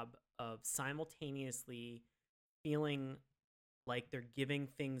job of simultaneously feeling like they're giving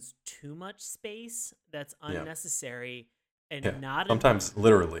things too much space that's unnecessary and not sometimes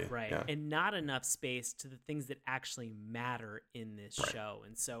literally right, yeah. and not enough space to the things that actually matter in this show.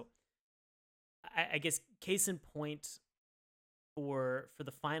 And so I guess case in point for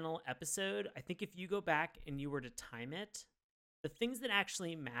the final episode, I think if you go back and you were to time it, the things that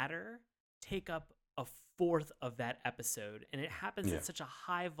actually matter take up a fourth of that episode, and it happens at such a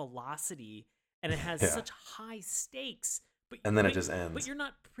high velocity, and it has such high stakes. And then it just ends. But you're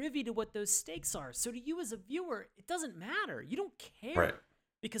not privy to what those stakes are. So to you as a viewer, it doesn't matter. You don't care. Right.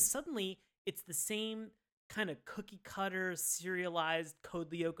 Because suddenly it's the same kind of cookie cutter, serialized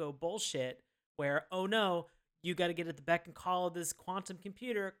Code Lyoko bullshit where, oh no, you got to get at the beck and call of this quantum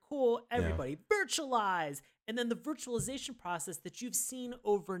computer. Cool, everybody, virtualize. And then the virtualization process that you've seen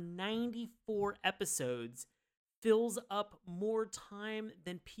over 94 episodes fills up more time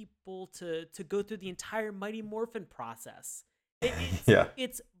than people to go through the entire Mighty Morphin process.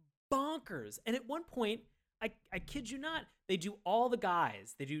 It's bonkers. And at one point, I kid you not, they do all the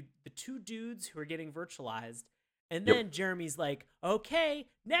guys. They do the two dudes who are getting virtualized. And then Jeremy's like, okay,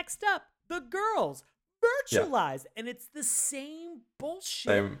 next up, the girls. Virtualized. And it's the same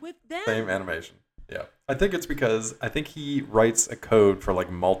bullshit with them. Same animation. Yeah. I think it's because he writes a code for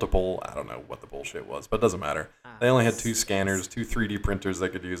like multiple, I don't know what the bullshit was, but it doesn't matter. They only had 2 scanners, 2 3D printers they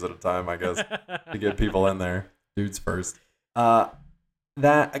could use at a time, I guess, to get people in there. Dudes first.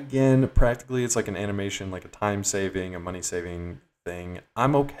 That, again, practically it's like an animation, like a time-saving, a money-saving thing.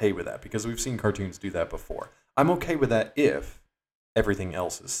 I'm okay with that because we've seen cartoons do that before. I'm okay with that if everything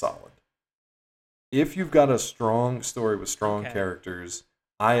else is solid. If you've got a strong story with strong characters,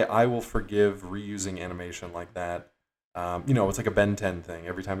 I will forgive reusing animation like that. It's like a Ben 10 thing.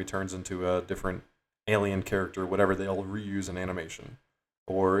 Every time he turns into a different alien character, whatever, they'll reuse an animation.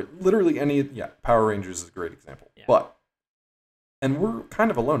 Or literally Power Rangers is a great example. Yeah. And we're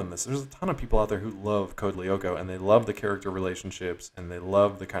kind of alone in this. There's a ton of people out there who love Code Lyoko, and they love the character relationships, and they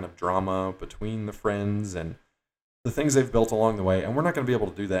love the kind of drama between the friends and the things they've built along the way. And we're not going to be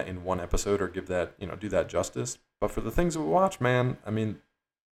able to do that in one episode or give that, do that justice. But for the things we watch, man, I mean,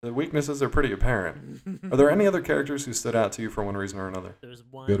 the weaknesses are pretty apparent. Are there any other characters who stood out to you for one reason or another? There was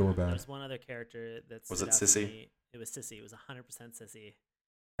one. Good or bad? There was one other character that stood was it out to Sissy? me. It was Sissy. It was 100% Sissy.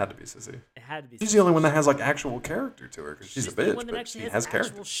 Had to be Sissy. It had to be. She's Sissy. the only one that has like actual character to her because she's a bitch, the one that but actually she has has actual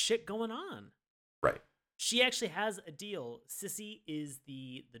character. shit going on. Right. She actually has a deal. Sissy is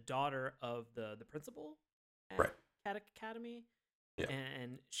the daughter of the principal at Caddick Academy. Yeah.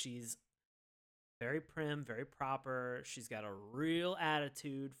 And she's very prim, very proper. She's got a real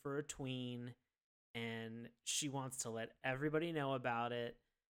attitude for a tween, and she wants to let everybody know about it.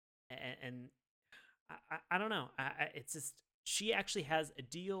 And I don't know. It's just, she actually has a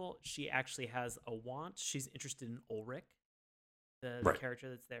deal. She actually has a want. She's interested in Ulrich, the character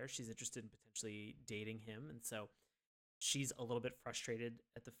that's there. She's interested in potentially dating him. And so she's a little bit frustrated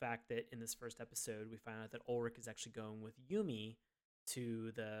at the fact that in this first episode, we find out that Ulrich is actually going with Yumi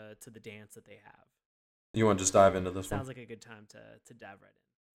to the dance that they have. You want to just dive into this one? Sounds like a good time to dive right in.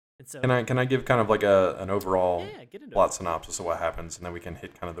 And so can I give kind of like an overall get into plot synopsis of what happens, and then we can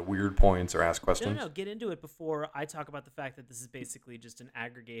hit kind of the weird points or ask questions? No, get into it before I talk about the fact that this is basically just an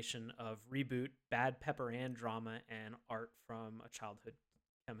aggregation of reboot, bad Pepper Ann drama, and art from a childhood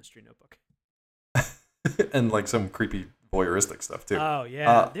chemistry notebook. And like some creepy voyeuristic stuff too. Oh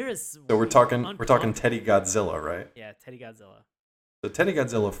yeah, there is. So we're talking Teddy Godzilla, right? Yeah, Teddy Godzilla. So Teddy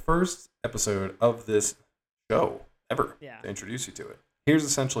Godzilla, first episode of this show ever to introduce you to it. Here's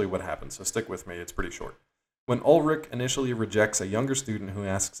essentially what happens, so stick with me, it's pretty short. When Ulrich initially rejects a younger student who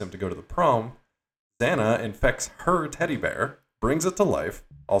asks him to go to the prom, Xana infects her teddy bear, brings it to life,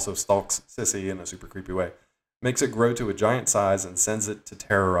 also stalks Sissy in a super creepy way, makes it grow to a giant size, and sends it to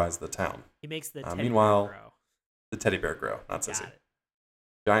terrorize the town. He makes the teddy meanwhile, bear grow. The teddy bear grow, not Got Sissy. it.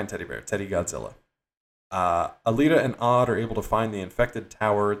 Giant teddy bear, Teddy Godzilla. Alita and Odd are able to find the infected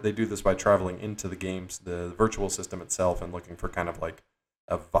tower. They do this by traveling into the games, the virtual system itself, and looking for kind of like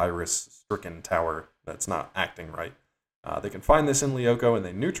a virus-stricken tower that's not acting right. They can find this in Lyoko, and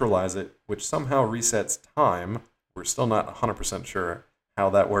they neutralize it, which somehow resets time. We're still not 100% sure how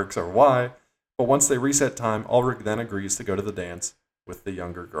that works or why. But once they reset time, Ulrich then agrees to go to the dance with the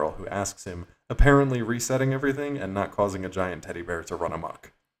younger girl, who asks him, apparently resetting everything and not causing a giant teddy bear to run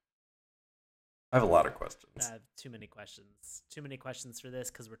amok. I have a lot of questions. Too many questions. Too many questions for this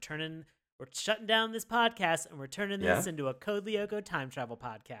because we're shutting down this podcast and we're turning this into a Code Lyoko time travel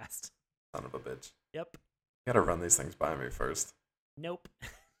podcast. Son of a bitch. Yep. You gotta run these things by me first. Nope.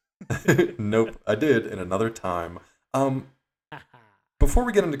 Nope. I did in another time. Before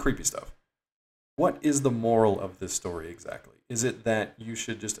we get into creepy stuff, what is the moral of this story exactly? Is it that you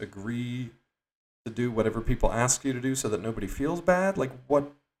should just agree to do whatever people ask you to do so that nobody feels bad? Like,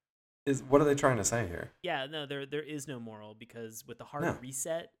 what are they trying to say here? Yeah, no, there is no moral because with the hard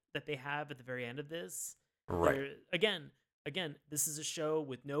reset that they have at the very end of this, right? Again, this is a show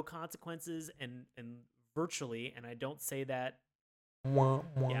with no consequences and virtually, and I don't say that. I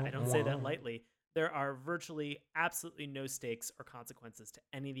don't say that lightly. There are virtually absolutely no stakes or consequences to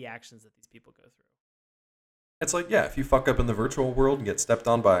any of the actions that these people go through. It's like, if you fuck up in the virtual world and get stepped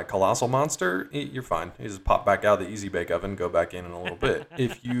on by a colossal monster, you're fine. You just pop back out of the Easy Bake Oven, go back in a little bit.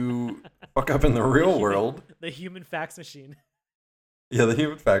 If you fuck up in the real world... The human fax machine. Yeah, the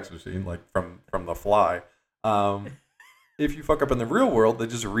human fax machine, like from The Fly. If you fuck up in the real world, they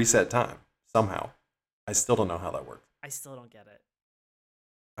just reset time, somehow. I still don't know how that works. I still don't get it.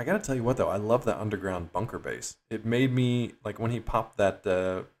 I gotta tell you what, though, I love that underground bunker base. It made me, like, when he popped that...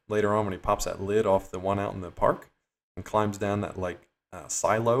 later on when he pops that lid off the one out in the park and climbs down that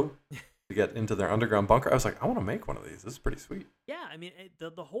silo to get into their underground bunker, I was like, I want to make one of these. This is pretty sweet. Yeah, I mean,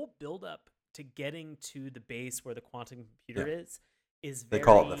 the whole build up to getting to the base where the quantum computer is very... They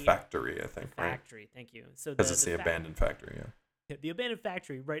call it the factory, I think. Factory, right? Thank you. So because it's the abandoned factory, yeah. The abandoned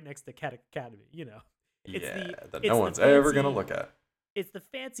factory right next to Caddick Academy, It's that no one's ever going to look at. It's the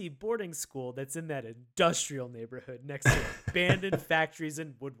fancy boarding school that's in that industrial neighborhood next to abandoned factories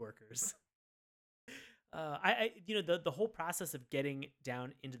and woodworkers. The whole process of getting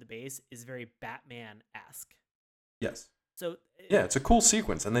down into the base is very Batman-esque. Yes. So it's a cool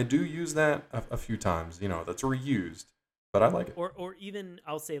sequence, and they do use that a few times. That's reused, but I like it. Or even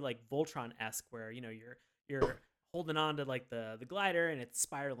I'll say like Voltron-esque, where you're holding on to like the glider and it's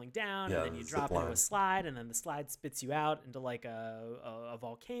spiraling down, and then you drop into a slide, and then the slide spits you out into like a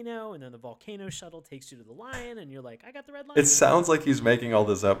volcano, and then the volcano shuttle takes you to the lion, and you're like, I got the red lion. It sounds like he's making all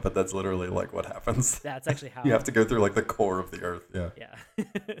this up, but that's literally like what happens. That's actually how you have to go through like the core of the earth. Yeah.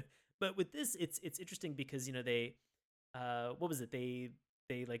 But with this, it's interesting because they what was it?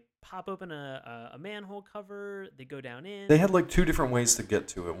 They like pop open a manhole cover. They go down in. They had like two different ways to get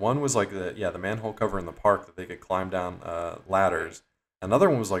to it. One was like the manhole cover in the park that they could climb down ladders. Another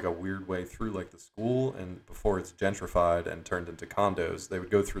one was like a weird way through like the school, and before it's gentrified and turned into condos, they would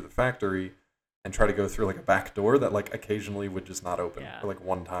go through the factory and try to go through like a back door that like occasionally would just not open, or like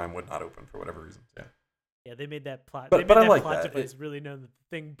one time would not open for whatever reason. Yeah, they made that plot. But I like plot that. Device really known the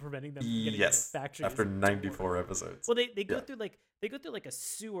thing preventing them from getting into the factory. After 94 episodes. Well, they go through like a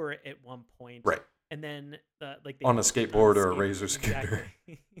sewer at one point, right? And then like on a skateboard or a razor scooter.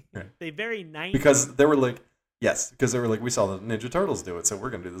 Exactly. Right. They very 90s because they were like we saw the Ninja Turtles do it, so we're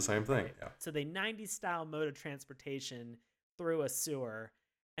gonna do the same thing. Right. Yeah. So they 90s style mode of transportation through a sewer,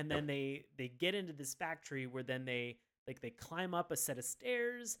 and then they get into this factory where then they climb up a set of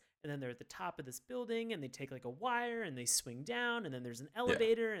stairs, and then they're at the top of this building, and they take like a wire and they swing down, and then there's an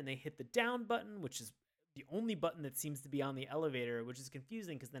elevator, and they hit the down button, which is the only button that seems to be on the elevator, which is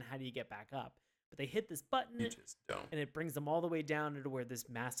confusing because then how do you get back up? But they hit this button, and it brings them all the way down into where this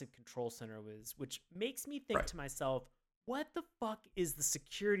massive control center was, which makes me think to myself, what the fuck is the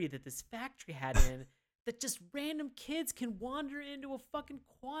security that this factory had in that just random kids can wander into a fucking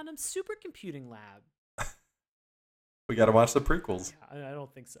quantum supercomputing lab? We got to watch the prequels. Yeah, I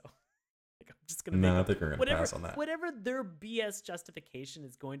don't think so. I'm just gonna. I think we're gonna pass on that. Whatever their BS justification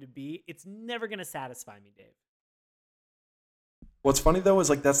is going to be, it's never gonna satisfy me, Dave. What's funny though is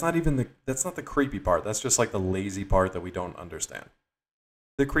like that's not the creepy part. That's just like the lazy part that we don't understand.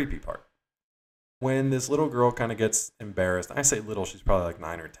 The creepy part. When this little girl kind of gets embarrassed, I say little, she's probably like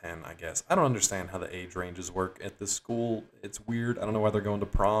 9 or 10, I guess. I don't understand how the age ranges work at this school. It's weird. I don't know why they're going to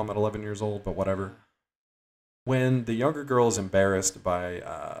prom at 11 years old, but whatever. when the younger girl is embarrassed by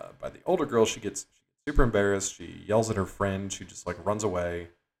the older girl, she gets super embarrassed. She yells at her friend. She just like runs away,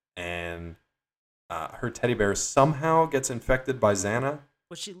 and her teddy bear somehow gets infected by Xana.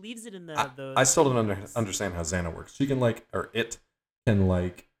 Well, she leaves it in I still don't understand how Xana works. She can it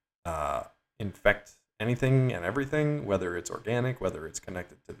can infect anything and everything, whether it's organic, whether it's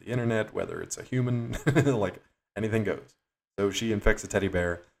connected to the internet, whether it's a human, like anything goes. So she infects a teddy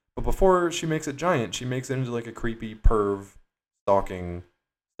bear, but before she makes it giant, she makes it into like a creepy perv stalking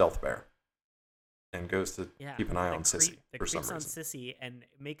stealth bear, and goes to keep an eye on Sissy for some reason. On Sissy and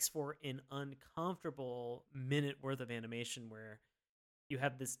makes for an uncomfortable minute worth of animation where you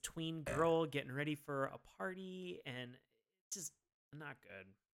have this tween girl getting ready for a party, and it's just not good.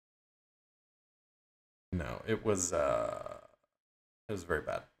 No, it was very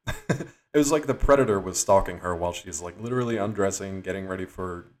bad. It was like the Predator was stalking her while she's like literally undressing, getting ready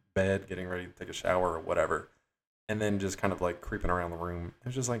for bed, getting ready to take a shower or whatever, and then just kind of like creeping around the room. It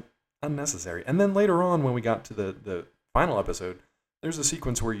was just like unnecessary. And then later on, when we got to the final episode, there's a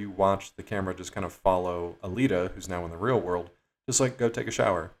sequence where you watch the camera just kind of follow Alita, who's now in the real world, just like go take a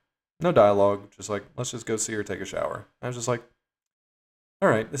shower. No dialogue, just like let's just go see her take a shower. I was just like, all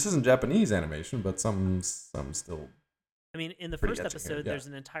right, this isn't Japanese animation, but some still. I mean, in the first episode, there's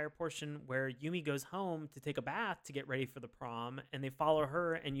an entire portion where Yumi goes home to take a bath to get ready for the prom, and they follow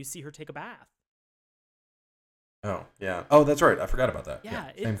her, and you see her take a bath. Oh, yeah. Oh, that's right. I forgot about that.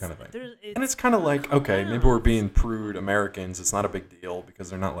 Yeah, same kind of thing. And it's kind of like, okay, maybe we're being prude Americans. It's not a big deal because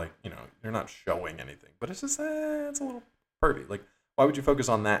they're not like, they're not showing anything. But it's just, it's a little pervy. Like, why would you focus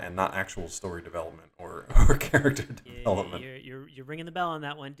on that and not actual story development or character development? You're ringing the bell on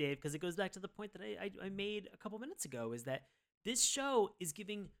that one, Dave, because it goes back to the point that I made a couple minutes ago, is that this show is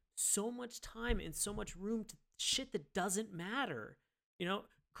giving so much time and so much room to shit that doesn't matter.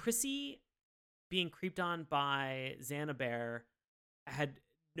 Chrissy being creeped on by Xana Bear had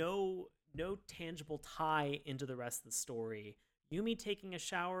no tangible tie into the rest of the story. Yumi taking a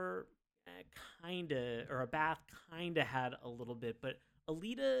shower, or a bath, kinda had a little bit, but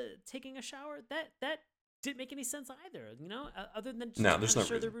Alita taking a shower, that didn't make any sense either. Other than just to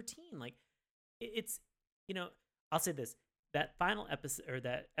show their routine. Like it's, I'll say this: that final episode, or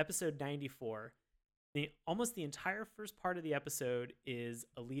that episode 94. Almost the entire first part of the episode is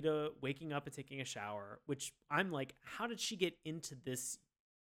Alita waking up and taking a shower, which I'm like, how did she get into this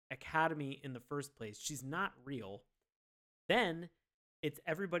academy in the first place? She's not real. Then it's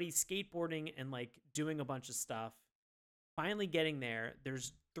everybody skateboarding and like doing a bunch of stuff. Finally getting there,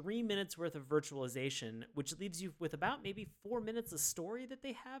 there's 3 minutes worth of virtualization, which leaves you with about maybe 4 minutes of story that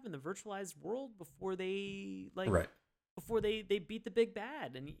they have in the virtualized world before they before they beat the big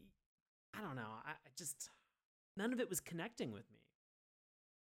bad. And I don't know. I just, none of it was connecting with me.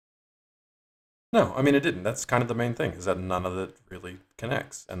 No, I mean, it didn't. That's kind of the main thing, is that none of it really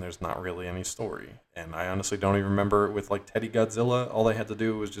connects, and there's not really any story. And I honestly don't even remember with like Teddy Godzilla. All they had to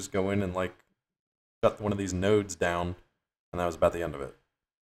do was just go in and like shut one of these nodes down, and that was about the end of it.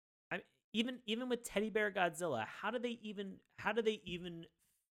 Even with Teddy Bear Godzilla, how do they even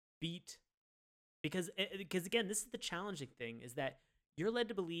beat? Because again, this is the challenging thing, is that you're led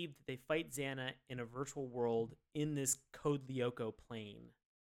to believe that they fight Xana in a virtual world in this Code Lyoko plane.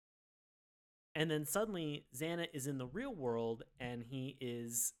 And then suddenly Xana is in the real world and he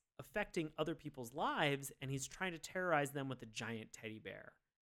is affecting other people's lives and he's trying to terrorize them with a giant teddy bear.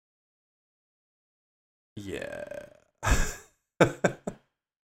 Yeah.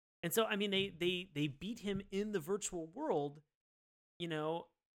 And so, I mean, they beat him in the virtual world,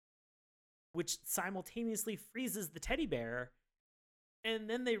 which simultaneously freezes the teddy bear. And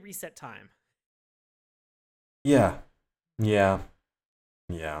then they reset time. Yeah.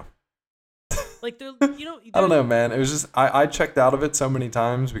 Like they're I don't know, man. It was just I checked out of it so many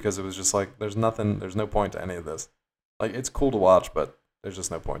times because it was just like there's no point to any of this. Like it's cool to watch, but there's just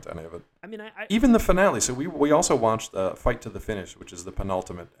no point to any of it. I mean, even the finale. So we also watched Fight to the Finish, which is the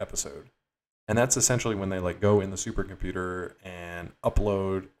penultimate episode, and that's essentially when they like go in the supercomputer and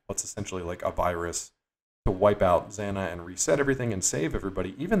upload what's essentially like a virus to wipe out Xana and reset everything and save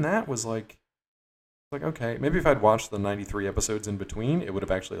everybody. Even that was like okay, maybe if I'd watched the 93 episodes in between, it would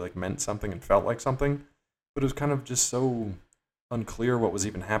have actually like meant something and felt like something. But it was kind of just so unclear what was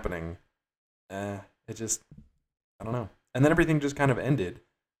even happening. I don't know. And then everything just kind of ended.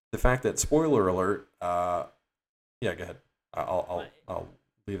 The fact that, spoiler alert, yeah, go ahead. I'll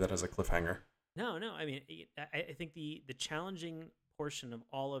leave that as a cliffhanger. No. I mean, I think the challenging portion of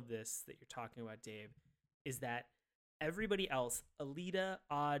all of this that you're talking about, Dave, is that everybody else, Alita,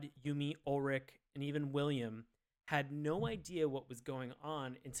 Odd, Yumi, Ulrich, and even William, had no idea what was going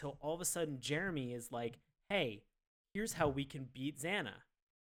on until all of a sudden Jeremy is like, hey, here's how we can beat Xana.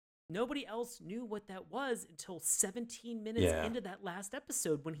 Nobody else knew what that was until 17 minutes into that last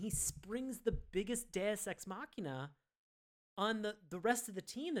episode when he springs the biggest Deus Ex Machina on the rest of the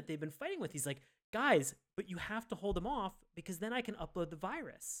team that they've been fighting with. He's like, guys, but you have to hold them off because then I can upload the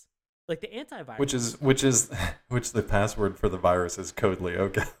virus, like the antivirus. Which the password for the virus is Code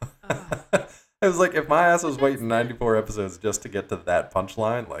Lyoko. It was like, if my ass was waiting 94 episodes just to get to that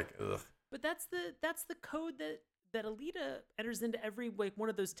punchline, like, ugh. But that's the code that Alita enters into every one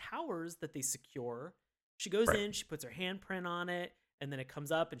of those towers that they secure. She goes in, she puts her handprint on it, and then it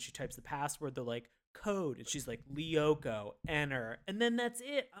comes up and she types the password. They're like, code, and she's like, Lyoko, enter, and then that's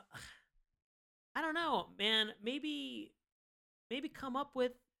it. I don't know, man. Maybe come up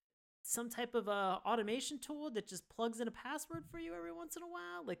with some type of automation tool that just plugs in a password for you every once in a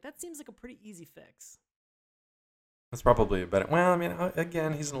while. Like, that seems like a pretty easy fix. That's probably a better. Well, I mean,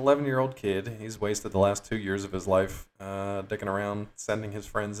 again, he's an 11-year-old kid. He's wasted the last 2 years of his life dicking around, sending his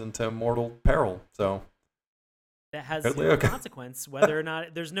friends into mortal peril. So that has zero consequence, whether or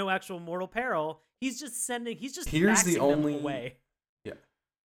not there's no actual mortal peril. He's just faxing them away. Yeah.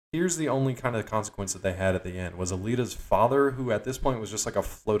 Here's the only kind of consequence that they had at the end was Alita's father, who at this point was just like a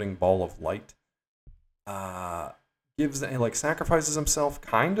floating ball of light. Sacrifices himself,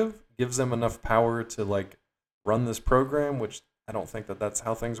 kind of gives them enough power to like run this program, which I don't think that's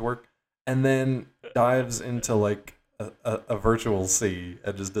how things work, and then dives into like a virtual sea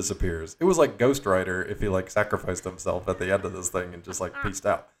and just disappears. It was like Ghost Rider if he like sacrificed himself at the end of this thing and just like peaced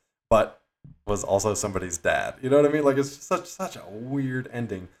out, but was also somebody's dad. You know what I mean? Like, it's such a weird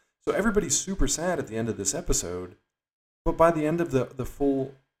ending. So everybody's super sad at the end of this episode, but by the end of the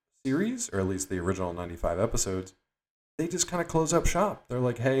full series, or at least the original 95 episodes, they just kind of close up shop. They're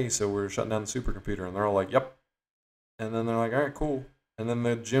like, hey, so we're shutting down the supercomputer, and they're all like, yep. And then they're like, all right, cool. And then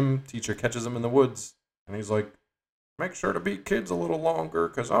the gym teacher catches them in the woods, and he's like, make sure to be kids a little longer,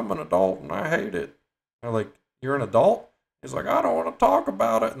 because I'm an adult, and I hate it. They're like, you're an adult? He's like, I don't want to talk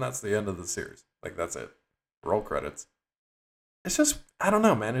about it. And that's the end of the series. Like, that's it. Roll credits. It's just, I don't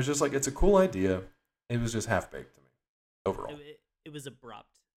know, man. It's just like, it's a cool idea. It was just half-baked to me, overall. It was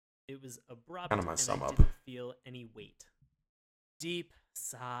abrupt. It was abrupt, kind of my sum up. Didn't feel any weight. Deep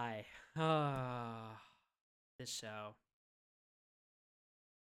sigh. This show.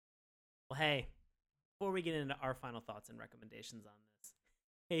 Well, hey, before we get into our final thoughts and recommendations on this,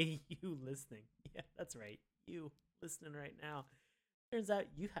 hey, you listening. Yeah, that's right. You listening right now. Turns out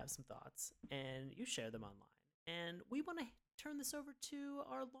you have some thoughts, and you share them online. And we want to turn this over to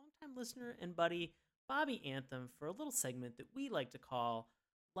our longtime listener and buddy, Bobby Anthem, for a little segment that we like to call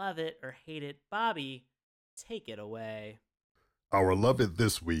Love It or Hate It. Bobby, take it away. Our Love It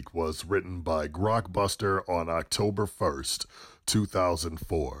this week was written by Grokbuster on October 1st,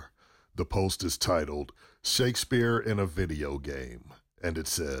 2004. The post is titled, Shakespeare in a Video Game, and it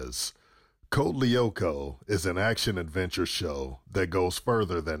says, Code Lyoko is an action-adventure show that goes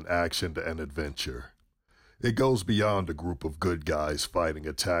further than action and adventure. It goes beyond a group of good guys fighting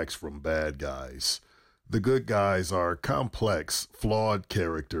attacks from bad guys. The good guys are complex, flawed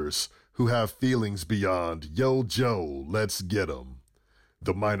characters who have feelings beyond, yo, Joe, let's get 'em.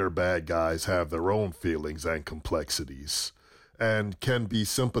 The minor bad guys have their own feelings and complexities, and can be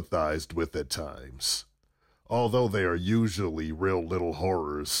sympathized with at times. Although they are usually real little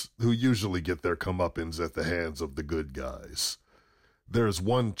horrors who usually get their comeuppance at the hands of the good guys. There's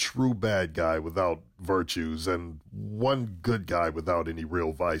one true bad guy without virtues and one good guy without any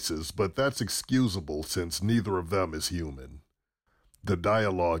real vices, but that's excusable since neither of them is human. The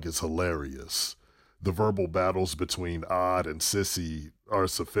dialogue is hilarious. The verbal battles between Odd and Sissy are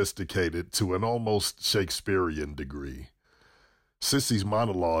sophisticated to an almost Shakespearean degree. Sissy's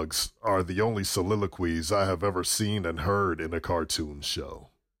monologues are the only soliloquies I have ever seen and heard in a cartoon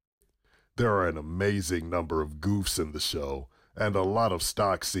show. There are an amazing number of goofs in the show, and a lot of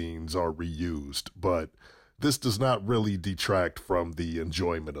stock scenes are reused, but this does not really detract from the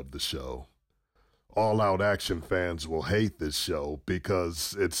enjoyment of the show. All-out action fans will hate this show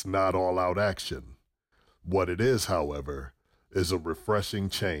because it's not all-out action. What it is, however, is a refreshing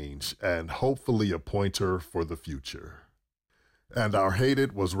change and hopefully a pointer for the future. And our Hate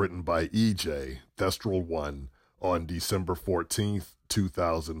It was written by EJ, Thestral1, on December 14th,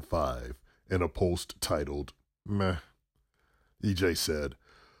 2005, in a post titled, Meh. EJ said,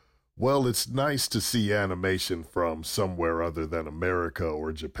 well, it's nice to see animation from somewhere other than America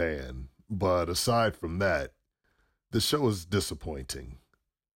or Japan, but aside from that, the show is disappointing.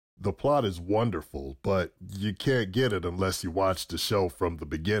 The plot is wonderful, but you can't get it unless you watch the show from the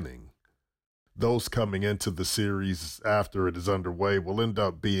beginning. Those coming into the series after it is underway will end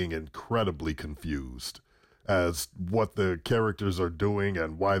up being incredibly confused. as what the characters are doing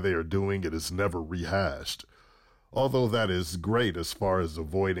and why they are doing it is never rehashed. Although that is great as far as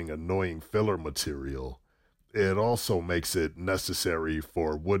avoiding annoying filler material, it also makes it necessary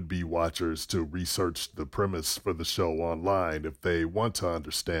for would-be watchers to research the premise for the show online if they want to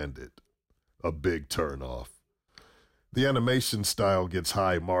understand it. A big turnoff. The animation style gets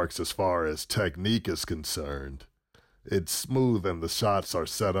high marks as far as technique is concerned. It's smooth and the shots are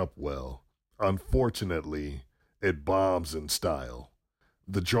set up well. Unfortunately, it bombs in style.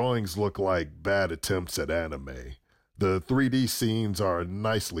 The drawings look like bad attempts at anime. The 3D scenes are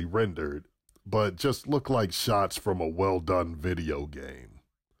nicely rendered, but just look like shots from a well-done video game.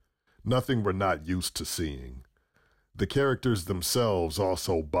 Nothing we're not used to seeing. The characters themselves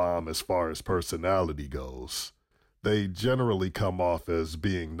also bomb as far as personality goes. They generally come off as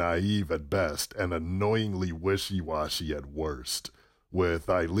being naive at best and annoyingly wishy-washy at worst, with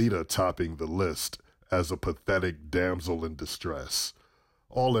Aelita topping the list as a pathetic damsel in distress.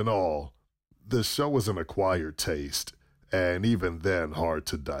 All in all, the show is an acquired taste, and even then hard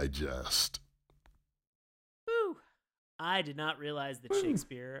to digest. Whew. I did not realize that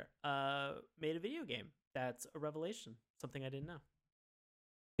Shakespeare made a video game. That's a revelation. Something I didn't know.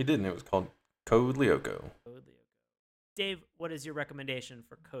 He didn't. It was called Code Lyoko. Code Lyoko. Dave, what is your recommendation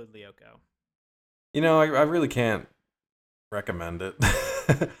for Code Lyoko? You know, I really can't recommend it.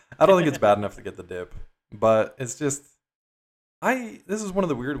 I don't think it's bad enough to get the dip, but it's just this is one of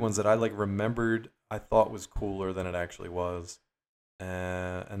the weird ones that I like remembered I thought was cooler than it actually was.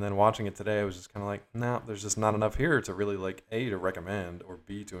 And then watching it today, I was just kind of like, no, there's just not enough here to really like A, to recommend, or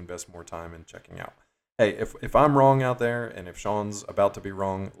B, to invest more time in checking out. Hey, if I'm wrong out there, and if Sean's about to be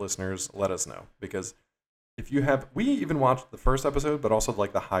wrong, listeners, let us know. Because if you have, we even watched the first episode, but also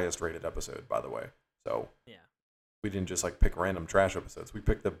like the highest rated episode, by the way. So yeah, we didn't just like pick random trash episodes. We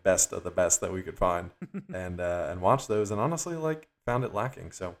picked the best of the best that we could find and watched those, and honestly like found it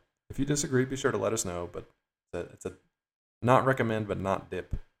lacking. So if you disagree, be sure to let us know. But it's a not recommend, but not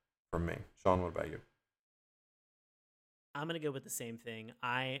dip from me. Sean, what about you? I'm going to go with the same thing.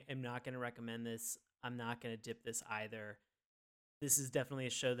 I am not going to recommend this. I'm not going to dip this either. This is definitely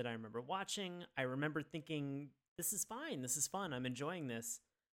a show that I remember watching. I remember thinking, this is fine. This is fun. I'm enjoying this.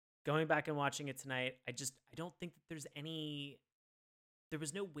 Going back and watching it tonight, I don't think that there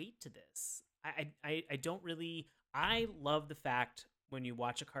was no weight to this. I don't really, I love the fact when you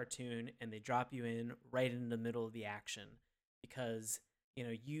watch a cartoon and they drop you in right in the middle of the action, because, you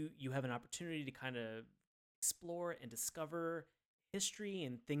know, you have an opportunity to kind of explore and discover history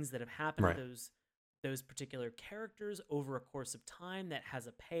and things that have happened Right. to those particular characters over a course of time that has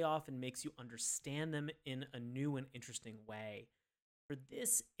a payoff and makes you understand them in a new and interesting way. For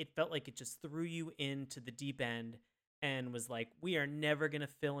this, it felt like it just threw you into the deep end and was like, we are never going to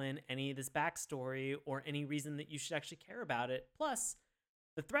fill in any of this backstory or any reason that you should actually care about it. Plus,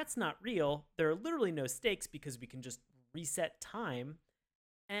 the threat's not real. There are literally no stakes because we can just reset time.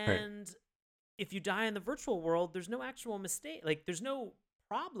 And if you die in the virtual world, there's no actual mistake. Like, there's no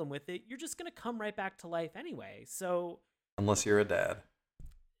problem with it. You're just going to come right back to life anyway. So Unless you're a dad.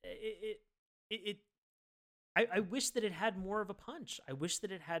 I wish that it had more of a punch. I wish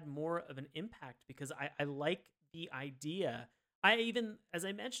that it had more of an impact, because I like the idea. As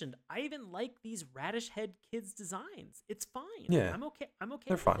I mentioned, I even like these radish head kids' designs. It's fine. Yeah. I'm okay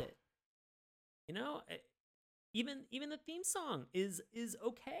They're with fine. it. You know, even the theme song is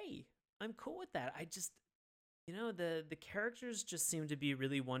okay. I'm cool with that. I just, you know, the characters just seem to be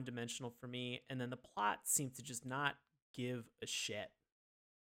really one-dimensional for me, and then the plot seems to just not give a shit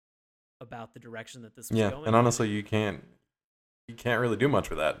about the direction that this was going. And honestly, you can't really do much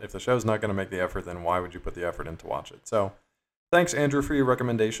with that. If the show's not going to make the effort, then why would you put the effort in to watch it? So thanks, Andrew, for your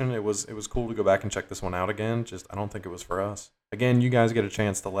recommendation. It was cool to go back and check this one out again. Just, I don't think it was for us. Again, you guys get a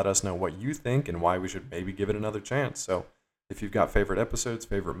chance to let us know what you think and why we should maybe give it another chance. So if you've got favorite episodes,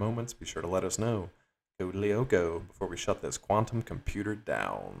 favorite moments, be sure to let us know. Code Lyoko before we shut this quantum computer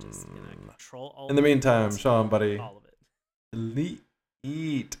down. Just gonna control all In the of it, meantime, control Sean, buddy, all of it.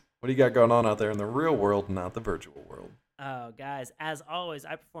 Eat. What do you got going on out there in the real world, not the virtual world? Oh, guys, as always,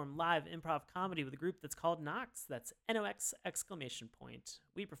 I perform live improv comedy with a group that's called Nox. That's NOX exclamation point.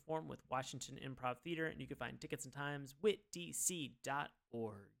 We perform with Washington Improv Theater, and you can find tickets and times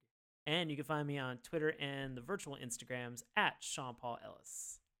witdc.org. And you can find me on Twitter and the virtual Instagrams at Sean Paul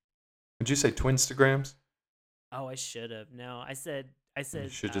Ellis. Did you say Twinstagrams? Oh, I should have. No, I said You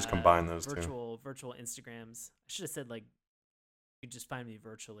should just combine those two. virtual Instagrams. I should have said, like, you just find me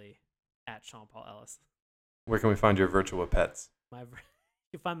virtually at Sean Paul Ellis. Where can we find your virtual pets? You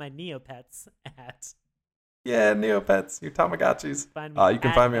can find my Neopets at. Yeah, Neopets, your Tamagotchis. Find me You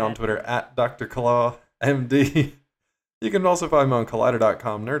can at find me on that. Twitter at Dr. Claw. MD. You can also find me on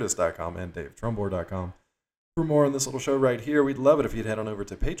Collider.com, Nerdist.com, and DaveTrumbore.com. For more on this little show right here, we'd love it if you'd head on over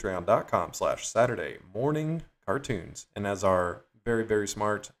to Patreon.com/Saturday Morning Cartoons. And as our very, very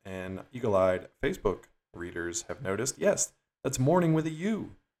smart and eagle-eyed Facebook readers have noticed, yes, that's morning with a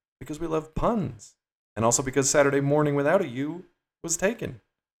U, because we love puns. And also because Saturday morning without a U was taken.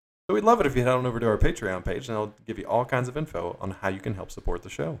 So we'd love it if you head on over to our Patreon page, and I'll give you all kinds of info on how you can help support the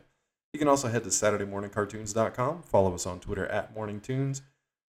show. You can also head to SaturdayMorningCartoons.com, follow us on Twitter @MorningTunes,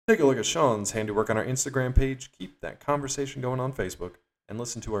 take a look at Sean's handiwork on our Instagram page, keep that conversation going on Facebook, and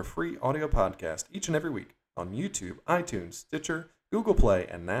listen to our free audio podcast each and every week on YouTube, iTunes, Stitcher, Google Play,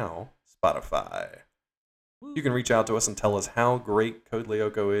 and now Spotify. You can reach out to us and tell us how great Code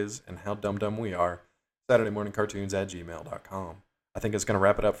Lyoko is and how dumb we are. SaturdayMorningCartoons@gmail.com. I think it's going to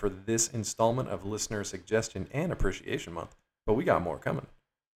wrap it up for this installment of Listener Suggestion and Appreciation Month, but we got more coming.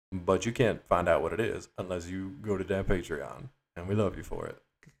 But you can't find out what it is unless you go to that Patreon, and we love you for it.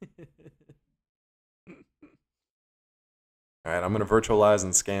 All right, I'm going to virtualize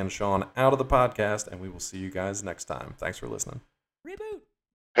and scan Sean out of the podcast, and we will see you guys next time. Thanks for listening. Reboot.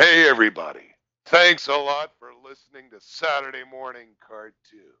 Hey, everybody. Thanks a lot for listening to Saturday Morning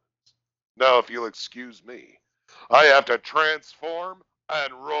Cartoons. Now, if you'll excuse me, I have to transform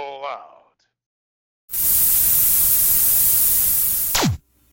and roll out.